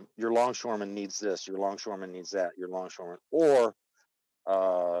 your longshoreman needs this, your longshoreman needs that, your longshoreman. Or,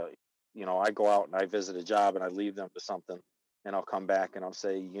 I go out and I visit a job and I leave them to something, and I'll come back and I'll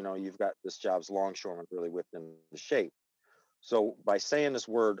say, you've got this job's longshoreman really whipped into shape. So by saying this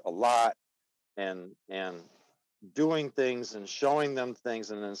word a lot and doing things and showing them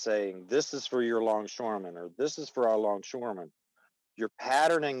things and then saying, this is for your longshoreman or this is for our longshoreman, you're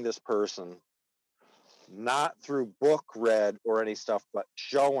patterning this person not through book read or any stuff, but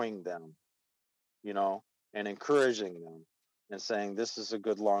showing them, and encouraging them and saying, this is a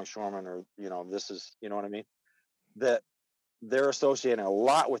good longshoreman, or, this is, you know what I mean? That they're associating a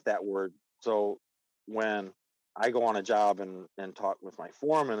lot with that word. So when I go on a job and talk with my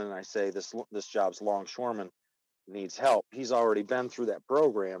foreman and I say, this job's longshoreman needs help, he's already been through that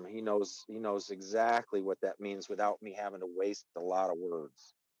program. He knows exactly what that means without me having to waste a lot of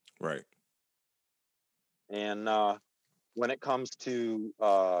words. Right. And when it comes to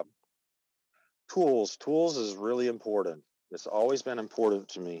tools is really important. It's always been important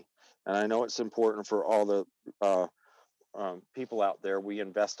to me, and I know it's important for all the people out there. We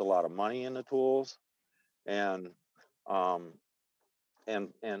invest a lot of money in the tools, and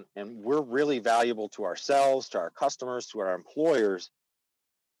we're really valuable to ourselves, to our customers, to our employers,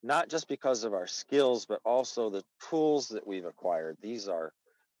 not just because of our skills, but also the tools that we've acquired. These are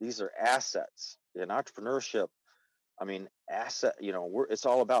assets in entrepreneurship. I mean, it's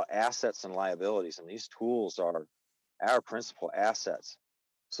all about assets and liabilities, and these tools are our principal assets.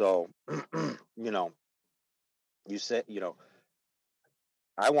 So, you said,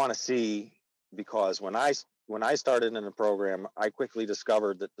 I want to see, because when I started in the program, I quickly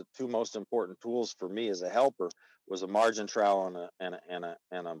discovered that the two most important tools for me as a helper was a margin trowel and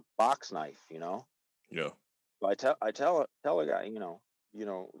a box knife. Yeah. So I tell a guy,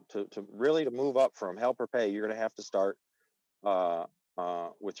 to really to move up from helper pay, you're going to have to start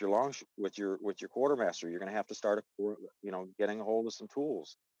with your quartermaster. You're going to have to start getting a hold of some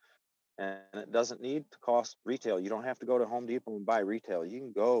tools. And it doesn't need to cost retail. You don't have to go to Home Depot and buy retail. You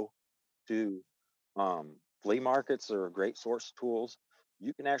can go to flea markets. Are a great source of tools.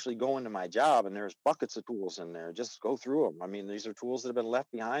 You can actually go into my job and there's buckets of tools in there. Just go through them. I mean, these are tools that have been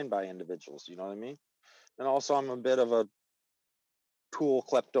left behind by individuals. You know what I mean? And also, I'm a bit of a tool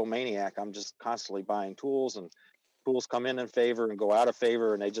kleptomaniac. I'm just constantly buying tools, and tools come in favor and go out of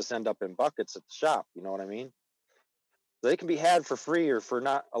favor, and they just end up in buckets at the shop. You know what I mean? They can be had for free or for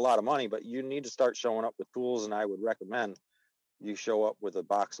not a lot of money, but you need to start showing up with tools. And I would recommend you show up with a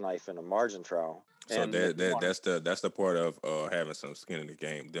box knife and a margin trowel. So that's the part of having some skin in the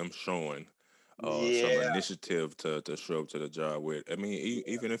game. Them showing some initiative to show up to the job with. I mean,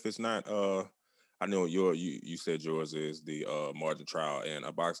 even if it's not I know you said yours is the Martin trowel and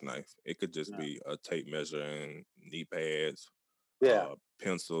a box knife. It could just Yeah. be a tape measure and knee pads, Yeah.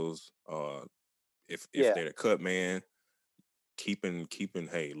 pencils. If Yeah. they're the cut man, keeping.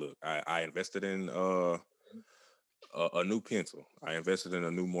 Hey, look, I invested in a new pencil. I invested in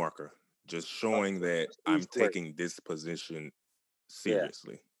a new marker. Just A, showing that a speed I'm square. taking this position Yeah.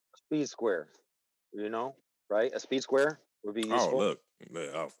 seriously. A speed square. Right? A speed square would be Oh, useful. look,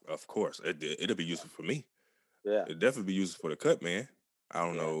 of course, it'll be useful for me. Yeah. It'd definitely be useful for the cut man. I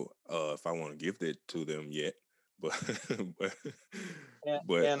don't Yeah. know if I want to give it to them yet, but but And,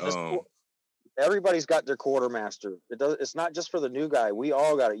 but and this everybody's got their quartermaster. It's not just for the new guy. We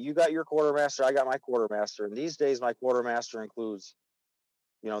all got it. You got your quartermaster. I got my quartermaster. And these days, my quartermaster includes,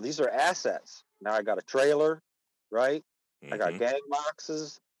 these are assets. Now I got a trailer, right? I got hmm gang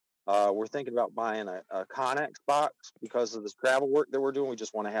boxes. We're thinking about buying a Connex box because of this travel work that we're doing. We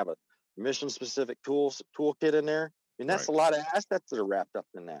just want to have a mission specific toolkit in there. And that's right, a lot of assets that are wrapped up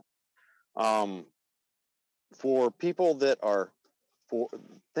in that. Um, for people that are for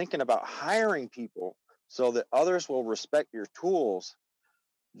thinking about hiring people so that others will respect your tools,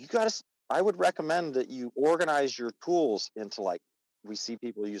 you got to. I would recommend that you organize your tools into, like, we see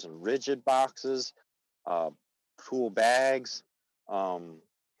people using rigid boxes, uh, tool bags, um,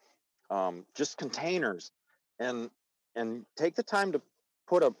 just containers, and take the time to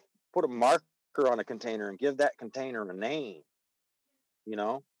put a marker on a container and give that container a name. You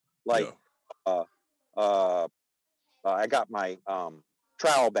know, like, yeah, uh, uh, I got my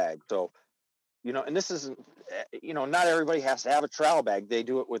trowel bag, so and this isn't, not everybody has to have a trowel bag. They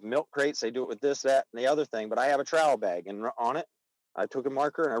do it with milk crates, they do it with this, that, and the other thing. But I have a trowel bag, and on it, I took a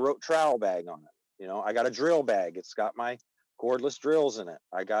marker and I wrote trowel bag on it. I got a drill bag. It's got my cordless drills in it.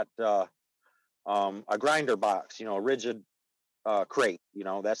 I got a grinder box, a rigid crate.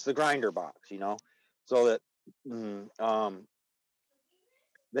 That's the grinder box. So that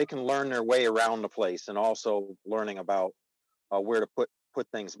they can learn their way around the place, and also learning about where to put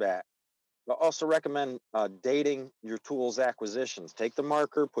things back. I also recommend dating your tools acquisitions. Take the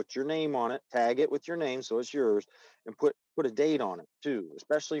marker, put your name on it, tag it with your name so it's yours, and put a date on it too,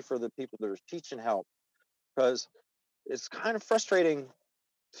 especially for the people that are teaching help, because it's kind of frustrating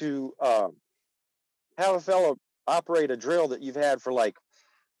to have a fellow operate a drill that you've had for like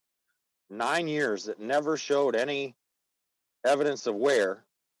 9 years that never showed any evidence of wear,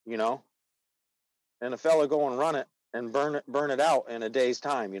 you know, and a fellow go and run it and burn it out in a day's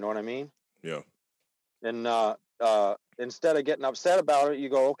time. You know what I mean? yeah. And instead of getting upset about it, you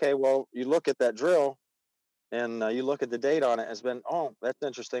go, okay, well, you look at that drill and you look at the date on it. It's been, oh, that's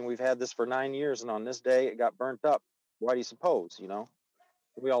interesting. We've had this for 9 years, and on this day it got burnt up. Why do you suppose?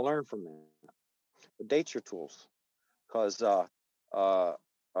 We all learn from that. But date your tools, because uh, uh,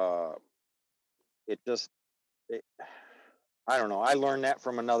 it just, it, I don't know. I learned that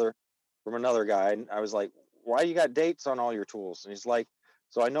from another guy, and I was like, why you got dates on all your tools? And he's like,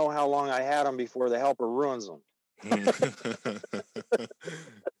 so I know how long I had them before the helper ruins them.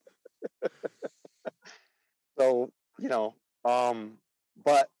 So,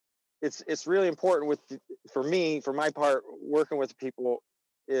 but it's really important for me, for my part, working with people,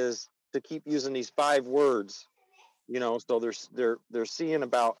 is to keep using these 5 words. So they're seeing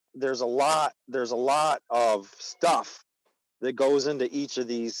about, there's a lot of stuff that goes into each of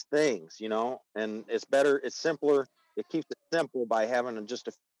these things, and it's simpler. It keeps it simple by having just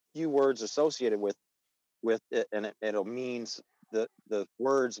a few words associated with it, and it'll means the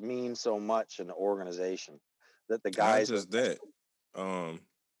words mean so much in the organization that the Not guys are. just that. Um,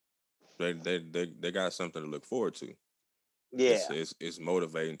 they got something to look forward to. It's Yeah. it's it's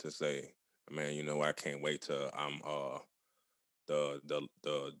motivating to say, man, I can't wait till I'm the the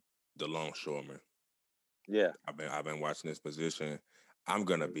the the longshoreman. Yeah. I've been watching this position. I'm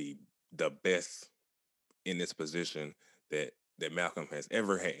gonna be the best in this position that Malcolm has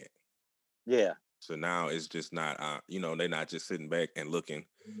ever had. Yeah. So now it's just not, they're not just sitting back and looking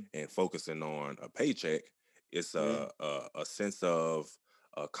and focusing on a paycheck. It's Mm-hmm. a sense of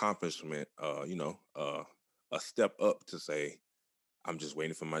accomplishment. A step up to say, I'm just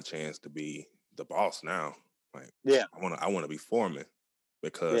waiting for my chance to be the boss now. Like Yeah. I want to be foreman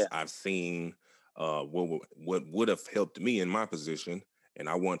because Yeah. I've seen what would have helped me in my position, and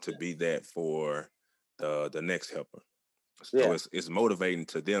I want to be that for the next helper. So Yeah. it's motivating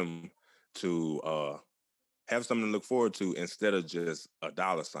to them to have something to look forward to instead of just a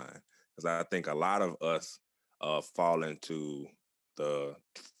dollar sign. Because I think a lot of us fall into the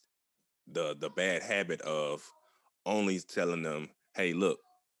the bad habit of only telling them, "Hey, look,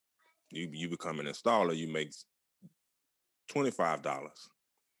 you become an installer, you make $25."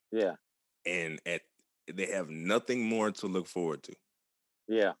 Yeah. and they have nothing more to look forward to.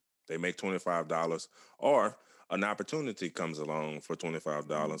 Yeah. They make $25, or an opportunity comes along for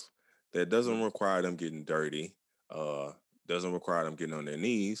 $25 that doesn't require them getting dirty, uh, doesn't require them getting on their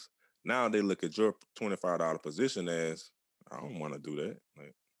knees. Now they look at your $25 position as, I don't want to do that.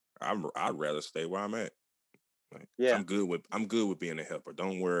 Like, I'd rather stay where I'm at. Like, Yeah. I'm good with being a helper.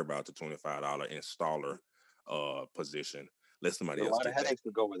 Don't worry about the $25 installer position. Let somebody But a else lot of get that. headaches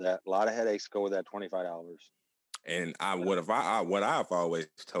would go with that. A lot of headaches go with that $25. And what I've always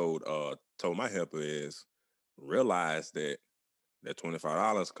told my helper is realize that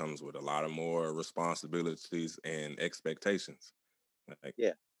 $25 comes with a lot of more responsibilities and expectations. Like,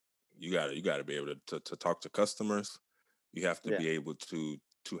 Yeah. you gotta be able to talk to customers. You have to Yeah. be able to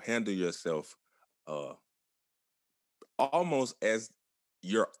handle yourself uh almost as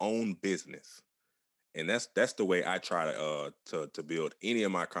your own business. And that's the way I try to build any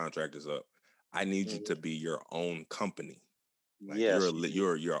of my contractors up. I need you Mhm. to be your own company. Like Yes, you do.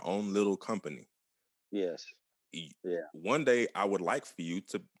 you're your own little company. Yes. Y- Yeah. One day I would like for you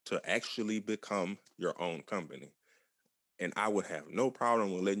to actually become your own company. And I would have no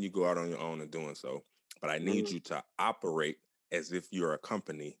problem with letting you go out on your own and doing so. But I need Mhm. you to operate as if you're a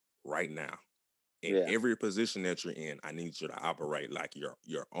company right now. In Yeah. every position that you're in, I need you to operate like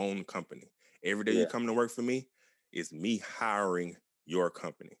your own company. Every day you Yeah. come to work for me, it's me hiring your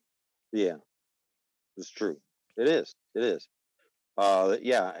company. Yeah. It's true. It is. It is.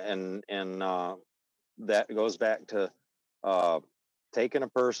 Yeah, and that goes back to uh, taking a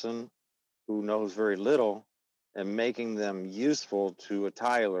person who knows very little and making them useful to a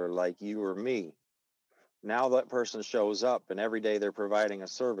Tyler like you or me. Now that person shows up, and every day they're providing a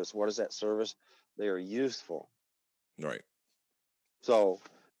service. What is that service? They are useful. Right. So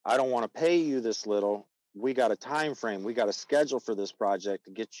I don't want to pay you this little. We got a time frame. We got a schedule for this project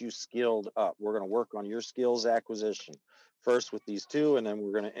to get you skilled up. We're going to work on your skills acquisition first with these two, and then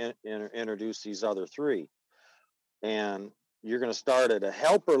we're going to introduce these other three. And you're going to start at a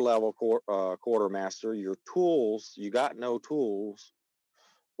helper level quartermaster. Your tools, you got no tools.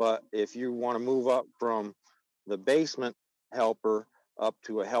 But if you want to move up from the basement helper up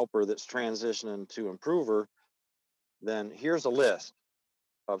to a helper that's transitioning to improver, then here's a list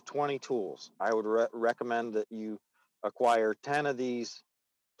of 20 tools. I would recommend that you acquire 10 of these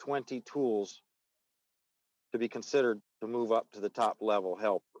 20 tools to be considered to move up to the top level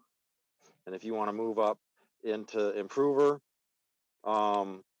helper. And if you want to move up into improver,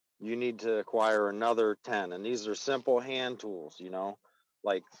 you need to acquire another 10. And these are simple hand tools,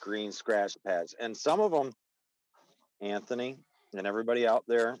 like green scratch pads. And some of them, Anthony and everybody out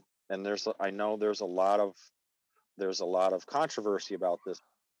there, and I know there's a lot of controversy about this,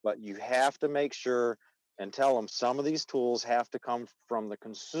 but you have to make sure and tell them some of these tools have to come from the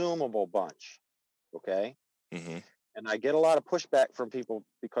consumable bunch. Okay. Mm-hmm. And I get a lot of pushback from people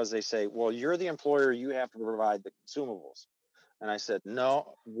because they say, well, you're the employer, you have to provide the consumables. And I said,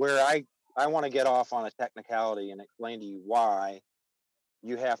 no, where I want to get off on a technicality and explain to you why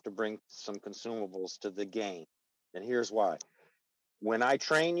you have to bring some consumables to the game. And here's why. When I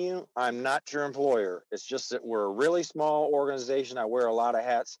train you, I'm not your employer. It's just that we're a really small organization. I wear a lot of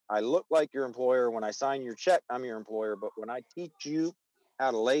hats. I look like your employer. When I sign your check, I'm your employer. But when I teach you how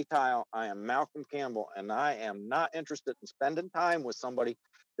to lay tile, I am Malcolm Campbell, and I am not interested in spending time with somebody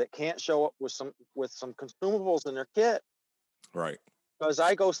that can't show up with some consumables in their kit, Right. because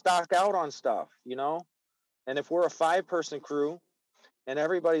I go stock out on stuff, And if we're a 5-person crew, and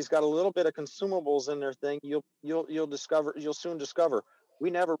everybody's got a little bit of consumables in their thing, you'll soon discover we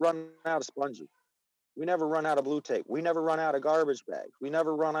never run out of sponges. We never run out of blue tape. We never run out of garbage bags. We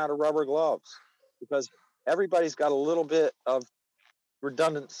never run out of rubber gloves, because everybody's got a little bit of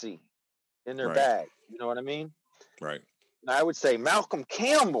redundancy in their Right. bag. You know what I mean? Right. And I would say Malcolm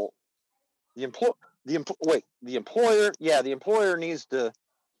Campbell, the employer, yeah, the employer needs to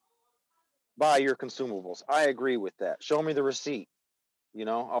buy your consumables. I agree with that. Show me the receipt.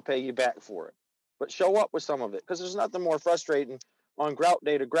 I'll pay you back for it. But show up with some of it, because there's nothing more frustrating on grout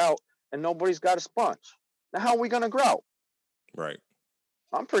day to grout and nobody's got a sponge. Now, how are we going to grout? Right.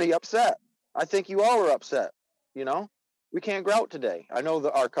 I'm pretty upset. I think you all are upset. We can't grout today. I know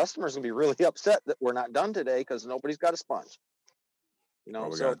that our customers will be really upset that we're not done today because nobody's got a sponge. Or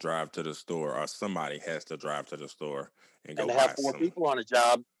we So, gotta drive to the store, or somebody has to drive to the store and and go to have buy 4 some. people on a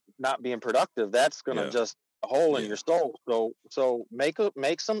job not being productive, that's going to Yeah. just a hole in Yeah. your soul. So make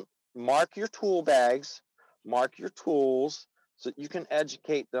some, mark your tool bags, mark your tools so that you can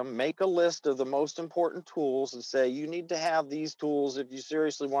educate them. Make a list of the most important tools and say you need to have these tools if you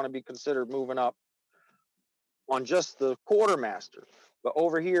seriously want to be considered moving up on just the quartermaster. But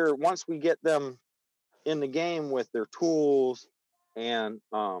over here, once we get them in the game with their tools and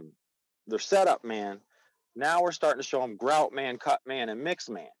their setup man, now we're starting to show them grout man, cut man, and mix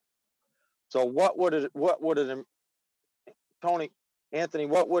man. So Tony, Anthony,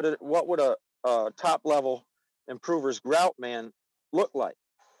 what would a top level improver's grout man look like?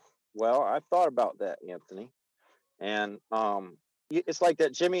 Well, I've thought about that, Anthony, and it's like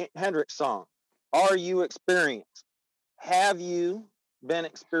that Jimi Hendrix song. Are you experienced? Have you been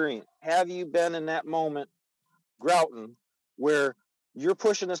experienced? Have you been in that moment grouting where you're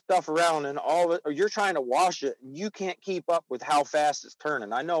pushing the stuff around and all of it, or you're trying to wash it and you can't keep up with how fast it's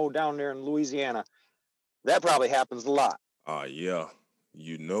turning? I know down there in Louisiana, that probably happens a lot. Yeah,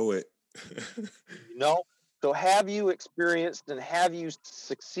 you know it. You know? So have you experienced and have you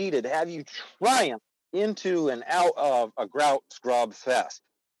succeeded? Have you triumphed into and out of a grout scrub fest?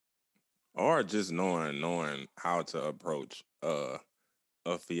 Or just knowing how to approach a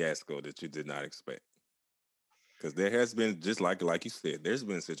fiasco that you did not expect. Because there has been, just like you said, there's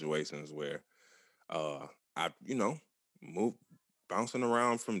been situations where I moved bouncing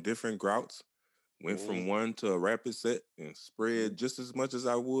around from different grouts, went from one to a rapid set and spread just as much as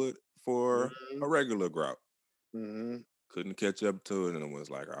I would for a regular grout. Couldn't catch up to it, and it was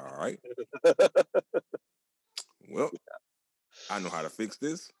like, all right, well, I know how to fix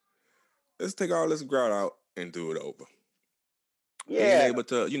this. Let's take all this grout out and do it over. Yeah.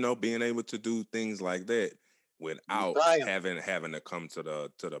 Being able to do things like that without having to come to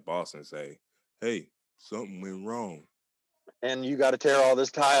the boss and say, hey, something went wrong. And you got to tear all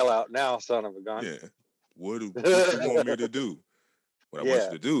this tile out now, son of a gun. Yeah. What do you want me to do? What I want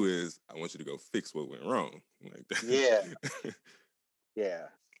you to do is I want you to go fix what went wrong. Like that. Yeah. Yeah.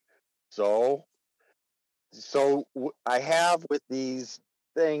 So I have with these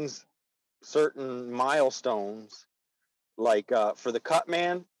things certain milestones, like for the cut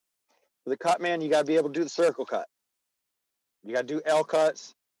man. For the cut man, you got to be able to do the circle cut. You got to do L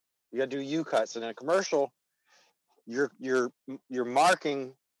cuts. You got to do U cuts. And in a commercial, you're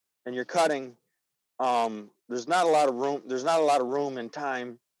marking and you're cutting. There's not a lot of room. There's not a lot of room and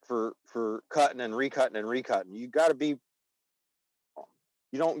time for cutting and recutting and recutting. You got to be.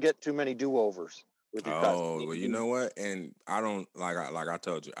 You don't get too many do-overs with your cuts. Oh, well, you know what? And I don't like I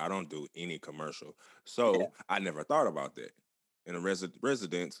told you, I don't do any commercial, so I never thought about that. In a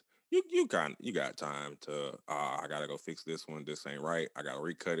residence, you got time to. I gotta go fix this one. This ain't right. I gotta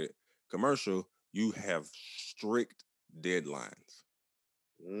recut it. Commercial, you have strict deadlines.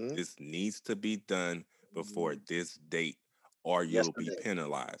 This needs to be done before this date, or you'll be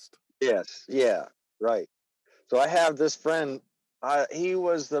penalized. Yes, yeah, right. So I have this friend. He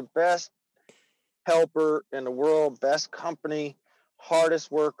was the best helper in the world, best company,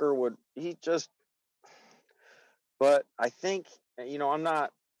 hardest worker. But I think, I'm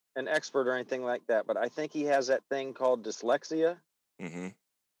not an expert or anything like that, but I think he has that thing called dyslexia. And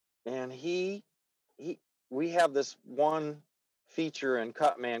we have this one feature in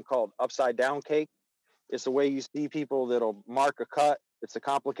Cutman called upside down cake. It's the way you see people that'll mark a cut. It's a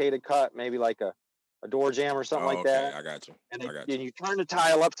complicated cut, maybe like a door jam or something like that. I got you. And you turn the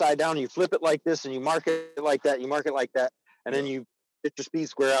tile upside down, and you flip it like this, and you mark it like that, you mark it like that, and then you get your speed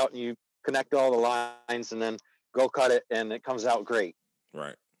square out, and you connect all the lines, and then go cut it, and it comes out great.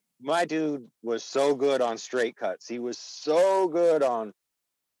 Right. My dude was so good on straight cuts. He was so good on,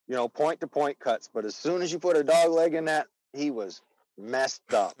 point to point cuts. But as soon as you put a dog leg in that, he was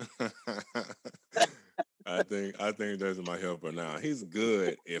messed up. I think that's my helper now. He's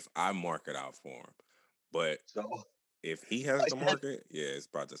good if I mark it out for him, but if he has to mark it, it's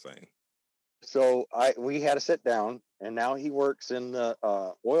about the same. So we had to sit down, and now he works in the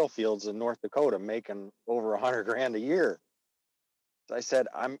oil fields in North Dakota, making over $100,000 a year. So I said,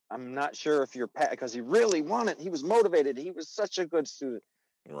 I'm not sure if you're because he really wanted. He was motivated. He was such a good student.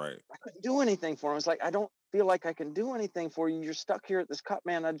 Right. I couldn't do anything for him. It's like, I don't feel like I can do anything for you. You're stuck here at this cut,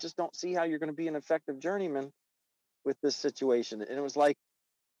 man. I just don't see how you're going to be an effective journeyman with this situation. And it was like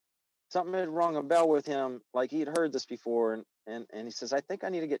something had rung a bell with him. Like he had heard this before. And he says, I think I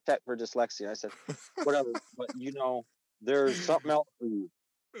need to get checked for dyslexia. I said, whatever, but there's something else for you.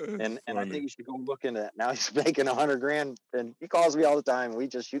 And I think you should go look into that. Now he's making $100,000, and he calls me all the time. We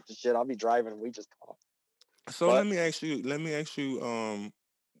just shoot the shit. I'll be driving, and we just talk. So let me ask you.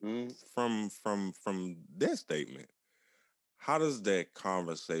 From that statement, how does that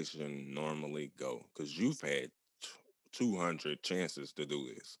conversation normally go? Because you've had 200 chances to do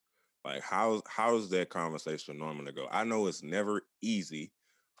this. Like, how does that conversation normally go? I know it's never easy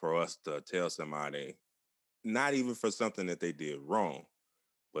for us to tell somebody, not even for something that they did wrong,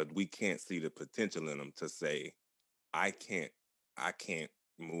 but we can't see the potential in them to say, I can't I can't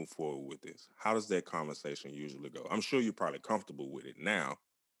move forward with this? How does that conversation usually go? I'm sure you're probably comfortable with it now.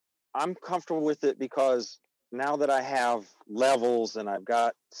 I'm comfortable with it because now that I have levels and I've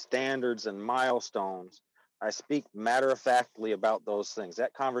got standards and milestones, I speak matter of factly about those things.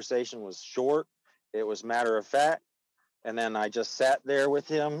 That conversation was short, it was matter of fact. And then I just sat there with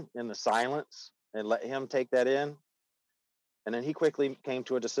him in the silence and let him take that in. And then he quickly came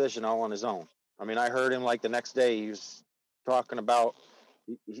to a decision all on his own. I mean, I heard him like the next day. He was talking about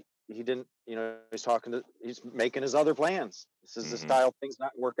he didn't, he's making his other plans. This is the Mm-hmm. style things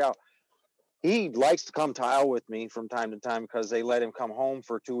not work out. He likes to come tile with me from time to time because they let him come home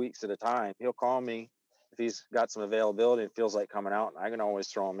for 2 weeks at a time. He'll call me if he's got some availability and feels like coming out, and I can always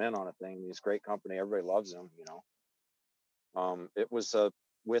throw him in on a thing. He's great company. Everybody loves him, It was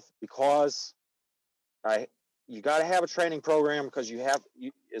because I you got to have a training program because you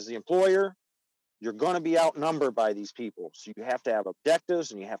as the employer, you're going to be outnumbered by these people. So you have to have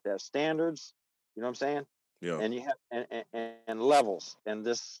objectives and you have to have standards. You know what I'm saying? Yeah. And you have and levels. And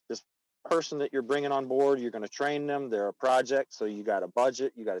this person that you're bringing on board, you're going to train them. They're a project, so you got a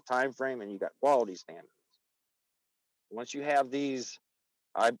budget, you got a time frame, and you got quality standards. Once you have these,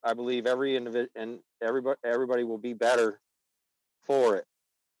 I believe every individual and everybody will be better for it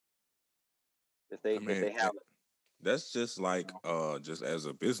if I if mean, they have it. that's just like just as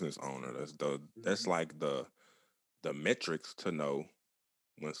a business owner, that's Mhm. like the metrics to know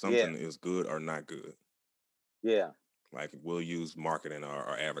when Yeah, something is good or not good. yeah. Like we'll use marketing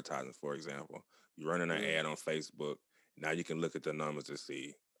or advertising, for example. You're running an Mm, ad on Facebook. Now you can look at the numbers to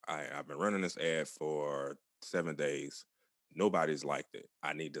see, I've been running this ad for 7 days. Nobody's liked it.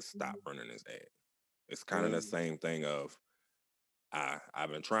 I need to stop running this ad. It's kind of the mm, same thing of I've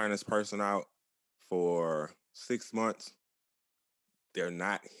been trying this person out for 6 months. They're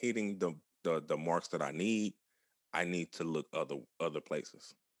not hitting the marks that I need. I need to look other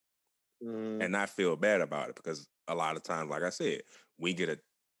places mm, and not feel bad about it because a lot of times, like I said, we get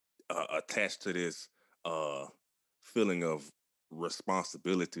attached to this uh, feeling of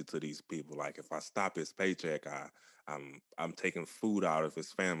responsibility to these people. Like if I stop his paycheck, I'm taking food out of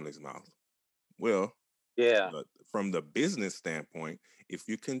his family's mouth. Well, yeah, from the business standpoint, if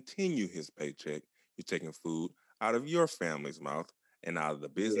you continue his paycheck, you're taking food out of your family's mouth and out of the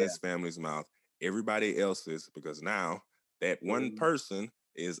yeah. business family's mouth, everybody else's, because now that one Mm, person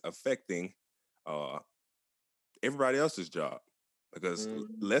is affecting uh, everybody else's job. Because mm,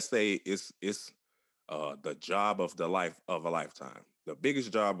 let's say it's the job of the life of a lifetime, the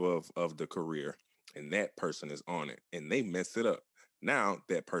biggest job of the career, and that person is on it, and they mess it up. Now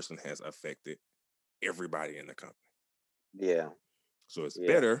that person has affected everybody in the company. yeah, So it's yeah,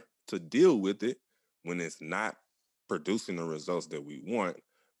 better to deal with it when it's not producing the results that we want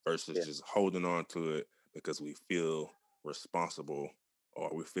versus yeah, just holding on to it because we feel responsible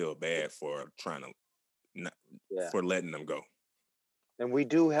or we feel bad for trying to not, yeah. for letting them go. And we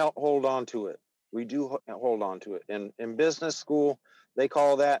do hold on to it. We do hold on to it. And in business school, they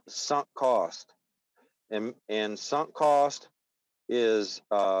call that sunk cost. And sunk cost is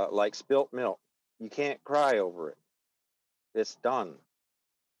like spilt milk. You can't cry over it. It's done.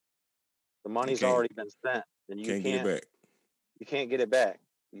 The You money's can't already been spent, and can't get it back. you can't get it back.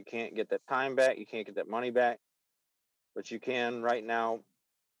 You can't get that time back. You can't get that money back. But you can right now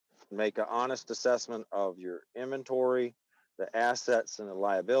make an honest assessment of your inventory, the assets and the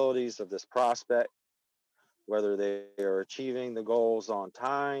liabilities of this prospect, whether they are achieving the goals on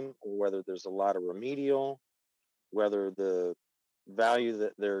time or whether there's a lot of remedial, whether the value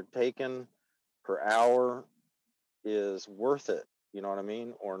that they're taking per hour is worth it, you know what I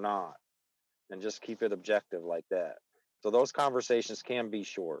mean, or not, and just keep it objective like that. So those conversations can be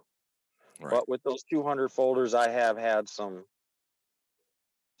short. Right. But with those 200 folders, I have had some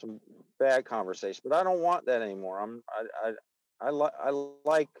bad conversations, but I don't want that anymore. I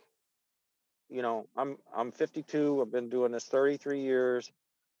like, I'm 52. I've been doing this 33 years.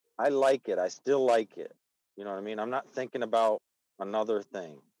 I like it. I still like it. You know what I mean? I'm not thinking about another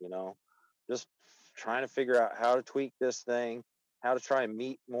thing, just trying to figure out how to tweak this thing, how to try and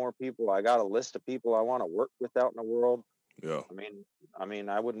meet more people. I got a list of people I want to work with out in the world. Yeah. I mean,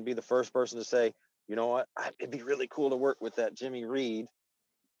 I wouldn't be the first person to say, you know what, it'd be really cool to work with that Jimmy Reed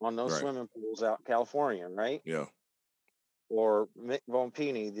on those Right. swimming pools out in California, right? Yeah. Or Mick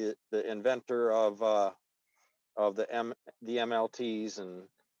Bompini, the inventor of the MLTs, and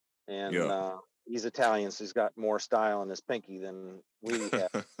Yeah. he's Italian, so he's got more style in his pinky than we have.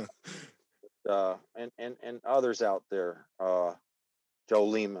 And others out there, Joe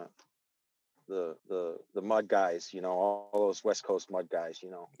Lima, the mud guys, all those West Coast mud guys,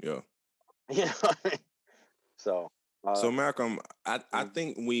 yeah. yeah. So So Malcolm, I mm,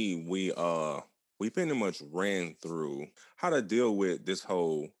 think we pretty much ran through how to deal with this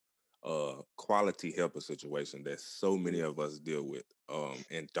whole quality helper situation that so many mm. of us deal with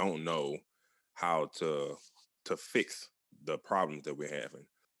and don't know how to fix the problems that we're having.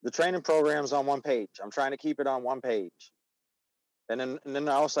 The training program's on one page. I'm trying to keep it on one page. And then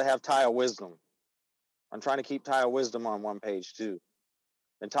I also have Tile Wisdom. I'm trying to keep Tile Wisdom on one page too.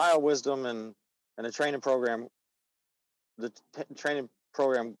 And Tile Wisdom and the training program, training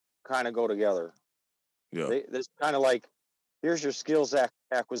program kind of go together. Yeah, It's kind of like, here's your skills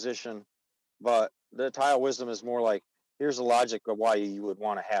acquisition, but the Tile Wisdom is more like, here's the logic of why you would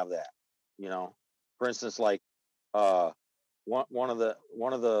want to have that. You know, for instance, like uh, one of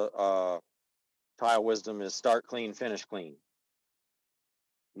the Tile Wisdom is start clean, finish clean.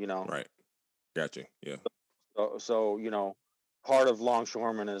 You know, right. Gotcha. Yeah. so part of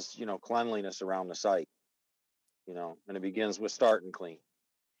longshoreman is cleanliness around the site. And it begins with starting clean.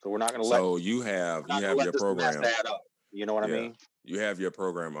 So we're not going to let So we're not you going to have let your this mess program. add up. You know what I Yeah. mean? You have your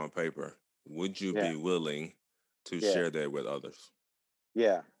program on paper. Would you Yeah, be willing to yeah, share that with others?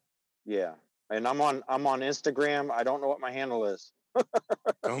 yeah, yeah. And I'm on Instagram. I don't know what my handle is.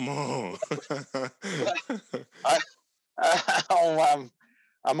 Come on. I, I'm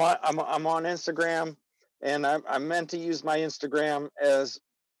on Instagram, and I'm meant to use my Instagram as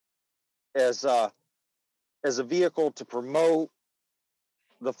uh, as a vehicle to promote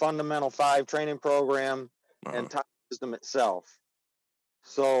the Fundamental 5 training program uh-huh. and Tile Wisdom itself.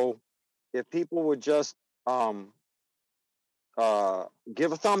 So if people would just um,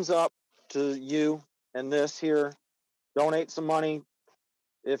 give a thumbs up to you and this here, donate some money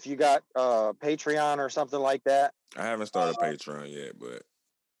if you got Patreon or something like that. I haven't started Uh, Patreon yet, but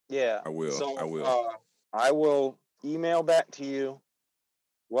yeah. I will. I So will. I will email back to you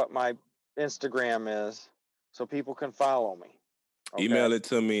what my Instagram is so people can follow me. Okay. Email it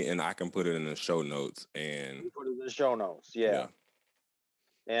to me and I can put it in the show notes. And You put it in the show notes. Yeah.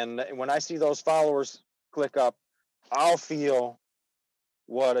 yeah, And when I see those followers click up, I'll feel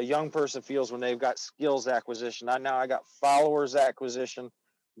what a young person feels when they've got skills acquisition. Now I got followers acquisition.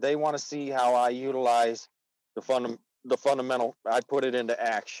 They want to see how I utilize the fundamental. I put it into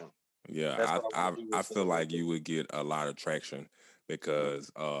action. That's yeah. what I I want to do I with feel like you would get a lot of traction mm-hmm.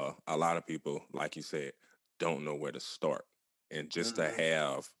 because a lot of people, like you said, don't know where to start, and just to Mm-hmm.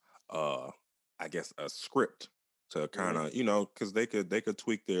 have uh, I guess a script to kind Mm-hmm. of because they could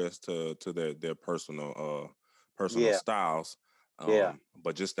tweak theirs to their personal Yeah, styles. yeah,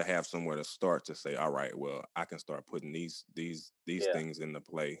 But just to have somewhere to start to say, all right, well, I can start putting these yeah, things into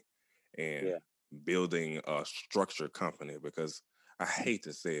play and yeah. building a structured company because I hate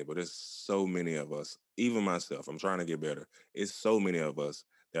to say it, but it's so many of us, even myself, I'm trying to get better. It's so many of us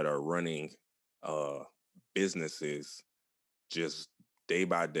that are running uh businesses just day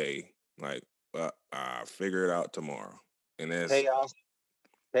by day, like I figure it out tomorrow. And that's Chaos,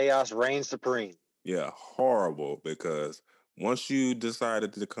 chaos reigns supreme. yeah, horrible because once you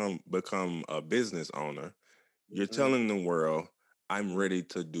decided to become a business owner, you're Mm-hmm. telling the world, I'm ready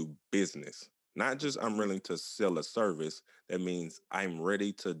to do business. Not just I'm Mm-hmm. ready to sell a service. That means I'm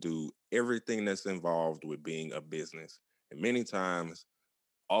ready to do everything that's involved with being a business. And many times,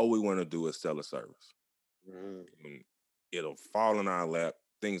 all we want to do is sell a service. Mm-hmm. And it'll fall in our lap.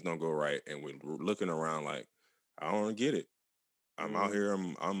 Things don't go right, and we're looking around like, I don't get it. I'm out Mm-hmm. here.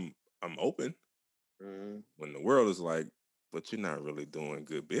 I'm open. Mm-hmm. When the world is like, but you're not really doing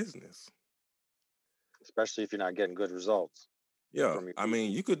good business. Especially if you're not getting good results Yeah, from your I people.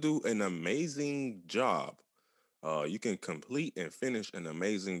 mean, you could do an amazing job. You can complete and finish an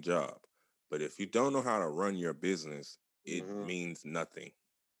amazing job. But if you don't know how to run your business, it Mm-hmm. means nothing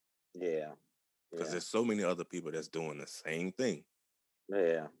Yeah, because yeah, there's so many other people that's doing the same thing.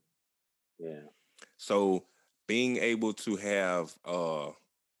 yeah, yeah. So being able to have a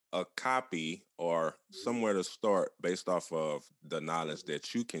copy or somewhere to start based off of the knowledge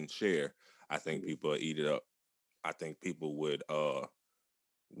that you can share, I think Mm-hmm. people eat it up. I think people would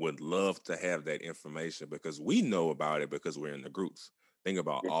love to have that information because we know about it because we're in the groups. Think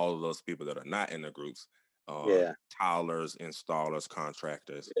about all of those people that are not in the groups, Yeah, tilers, installers,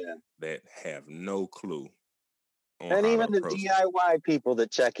 contractors yeah. that have no clue on And how to even the approach it. DIY people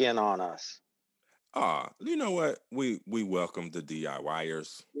that check in on us. You know what? We welcome the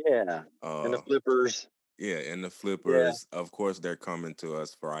DIYers. Yeah. And the Uh, flippers. yeah, and the Yeah, flippers, of course, they're coming to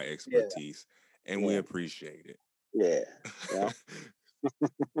us for our yeah, expertise, and we yeah, appreciate it. yeah. Yeah.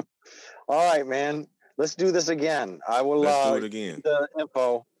 All right, man. Let's do this again. I will Let's do it give you again. the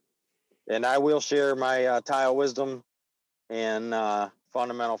info, and I will share my Tile Wisdom and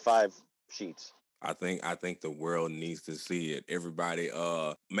Fundamental 5 sheets. I think the world needs to see it. Everybody,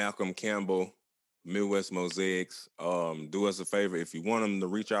 Malcolm Campbell, Midwest Mosaics, do us a favor. If you want them to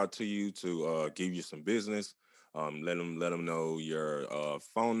reach out to you to give you some business, let them know your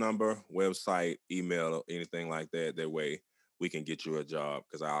phone number, website, email, anything like that. That way we can get you a job.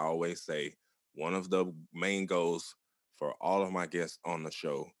 Because I always say one of the main goals for all of my guests on the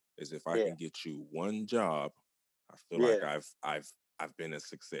show is if I Yeah. can get you one job, I feel like Yeah. I've been a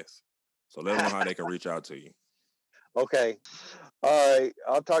success. So let them know how they can reach out to you. Okay. All right.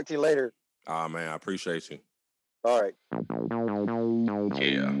 I'll talk to you later. Ah, man, I appreciate you. All right. Yeah,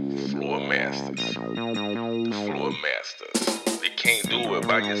 Floor Masters. Floor Masters. You can't do it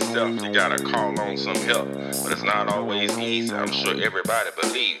by yourself. You gotta call on some help. But it's not always easy. I'm sure everybody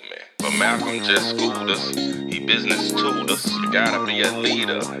believe me. But Malcolm just schooled us. He business tooled us. You gotta be a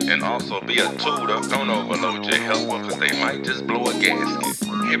leader and also be a tutor. Don't overload your helper, cause they might just blow a gasket.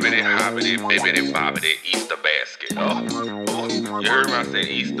 Hibbity hobbity, bibbity bobbity, Easter basket. Oh, you heard me, I said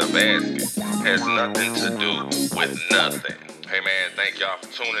Easter basket. Has nothing to do with nothing. Hey man, thank y'all for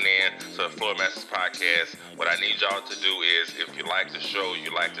tuning in to the Floor Masters Podcast. What I need y'all to do is, if you like the show,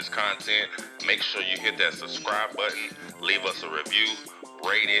 you like this content, make sure you hit that subscribe button, leave us a review,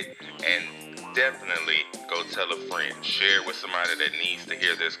 rate it, and definitely go tell a friend. Share it with somebody that needs to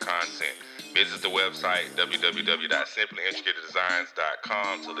hear this content. Visit the website,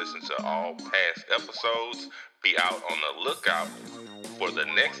 www.simplyintricateddesigns.com, to listen to all past episodes. Be out on the lookout for the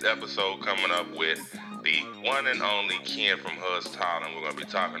next episode coming up with the one and only Ken from Huz Tolland. We're going to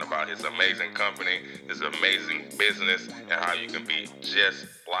be talking about his amazing company, his amazing business, and how you can be just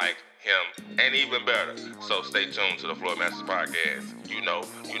like him and even better. So stay tuned to the Floor Masters Podcast. You know,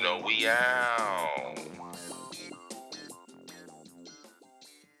 we out.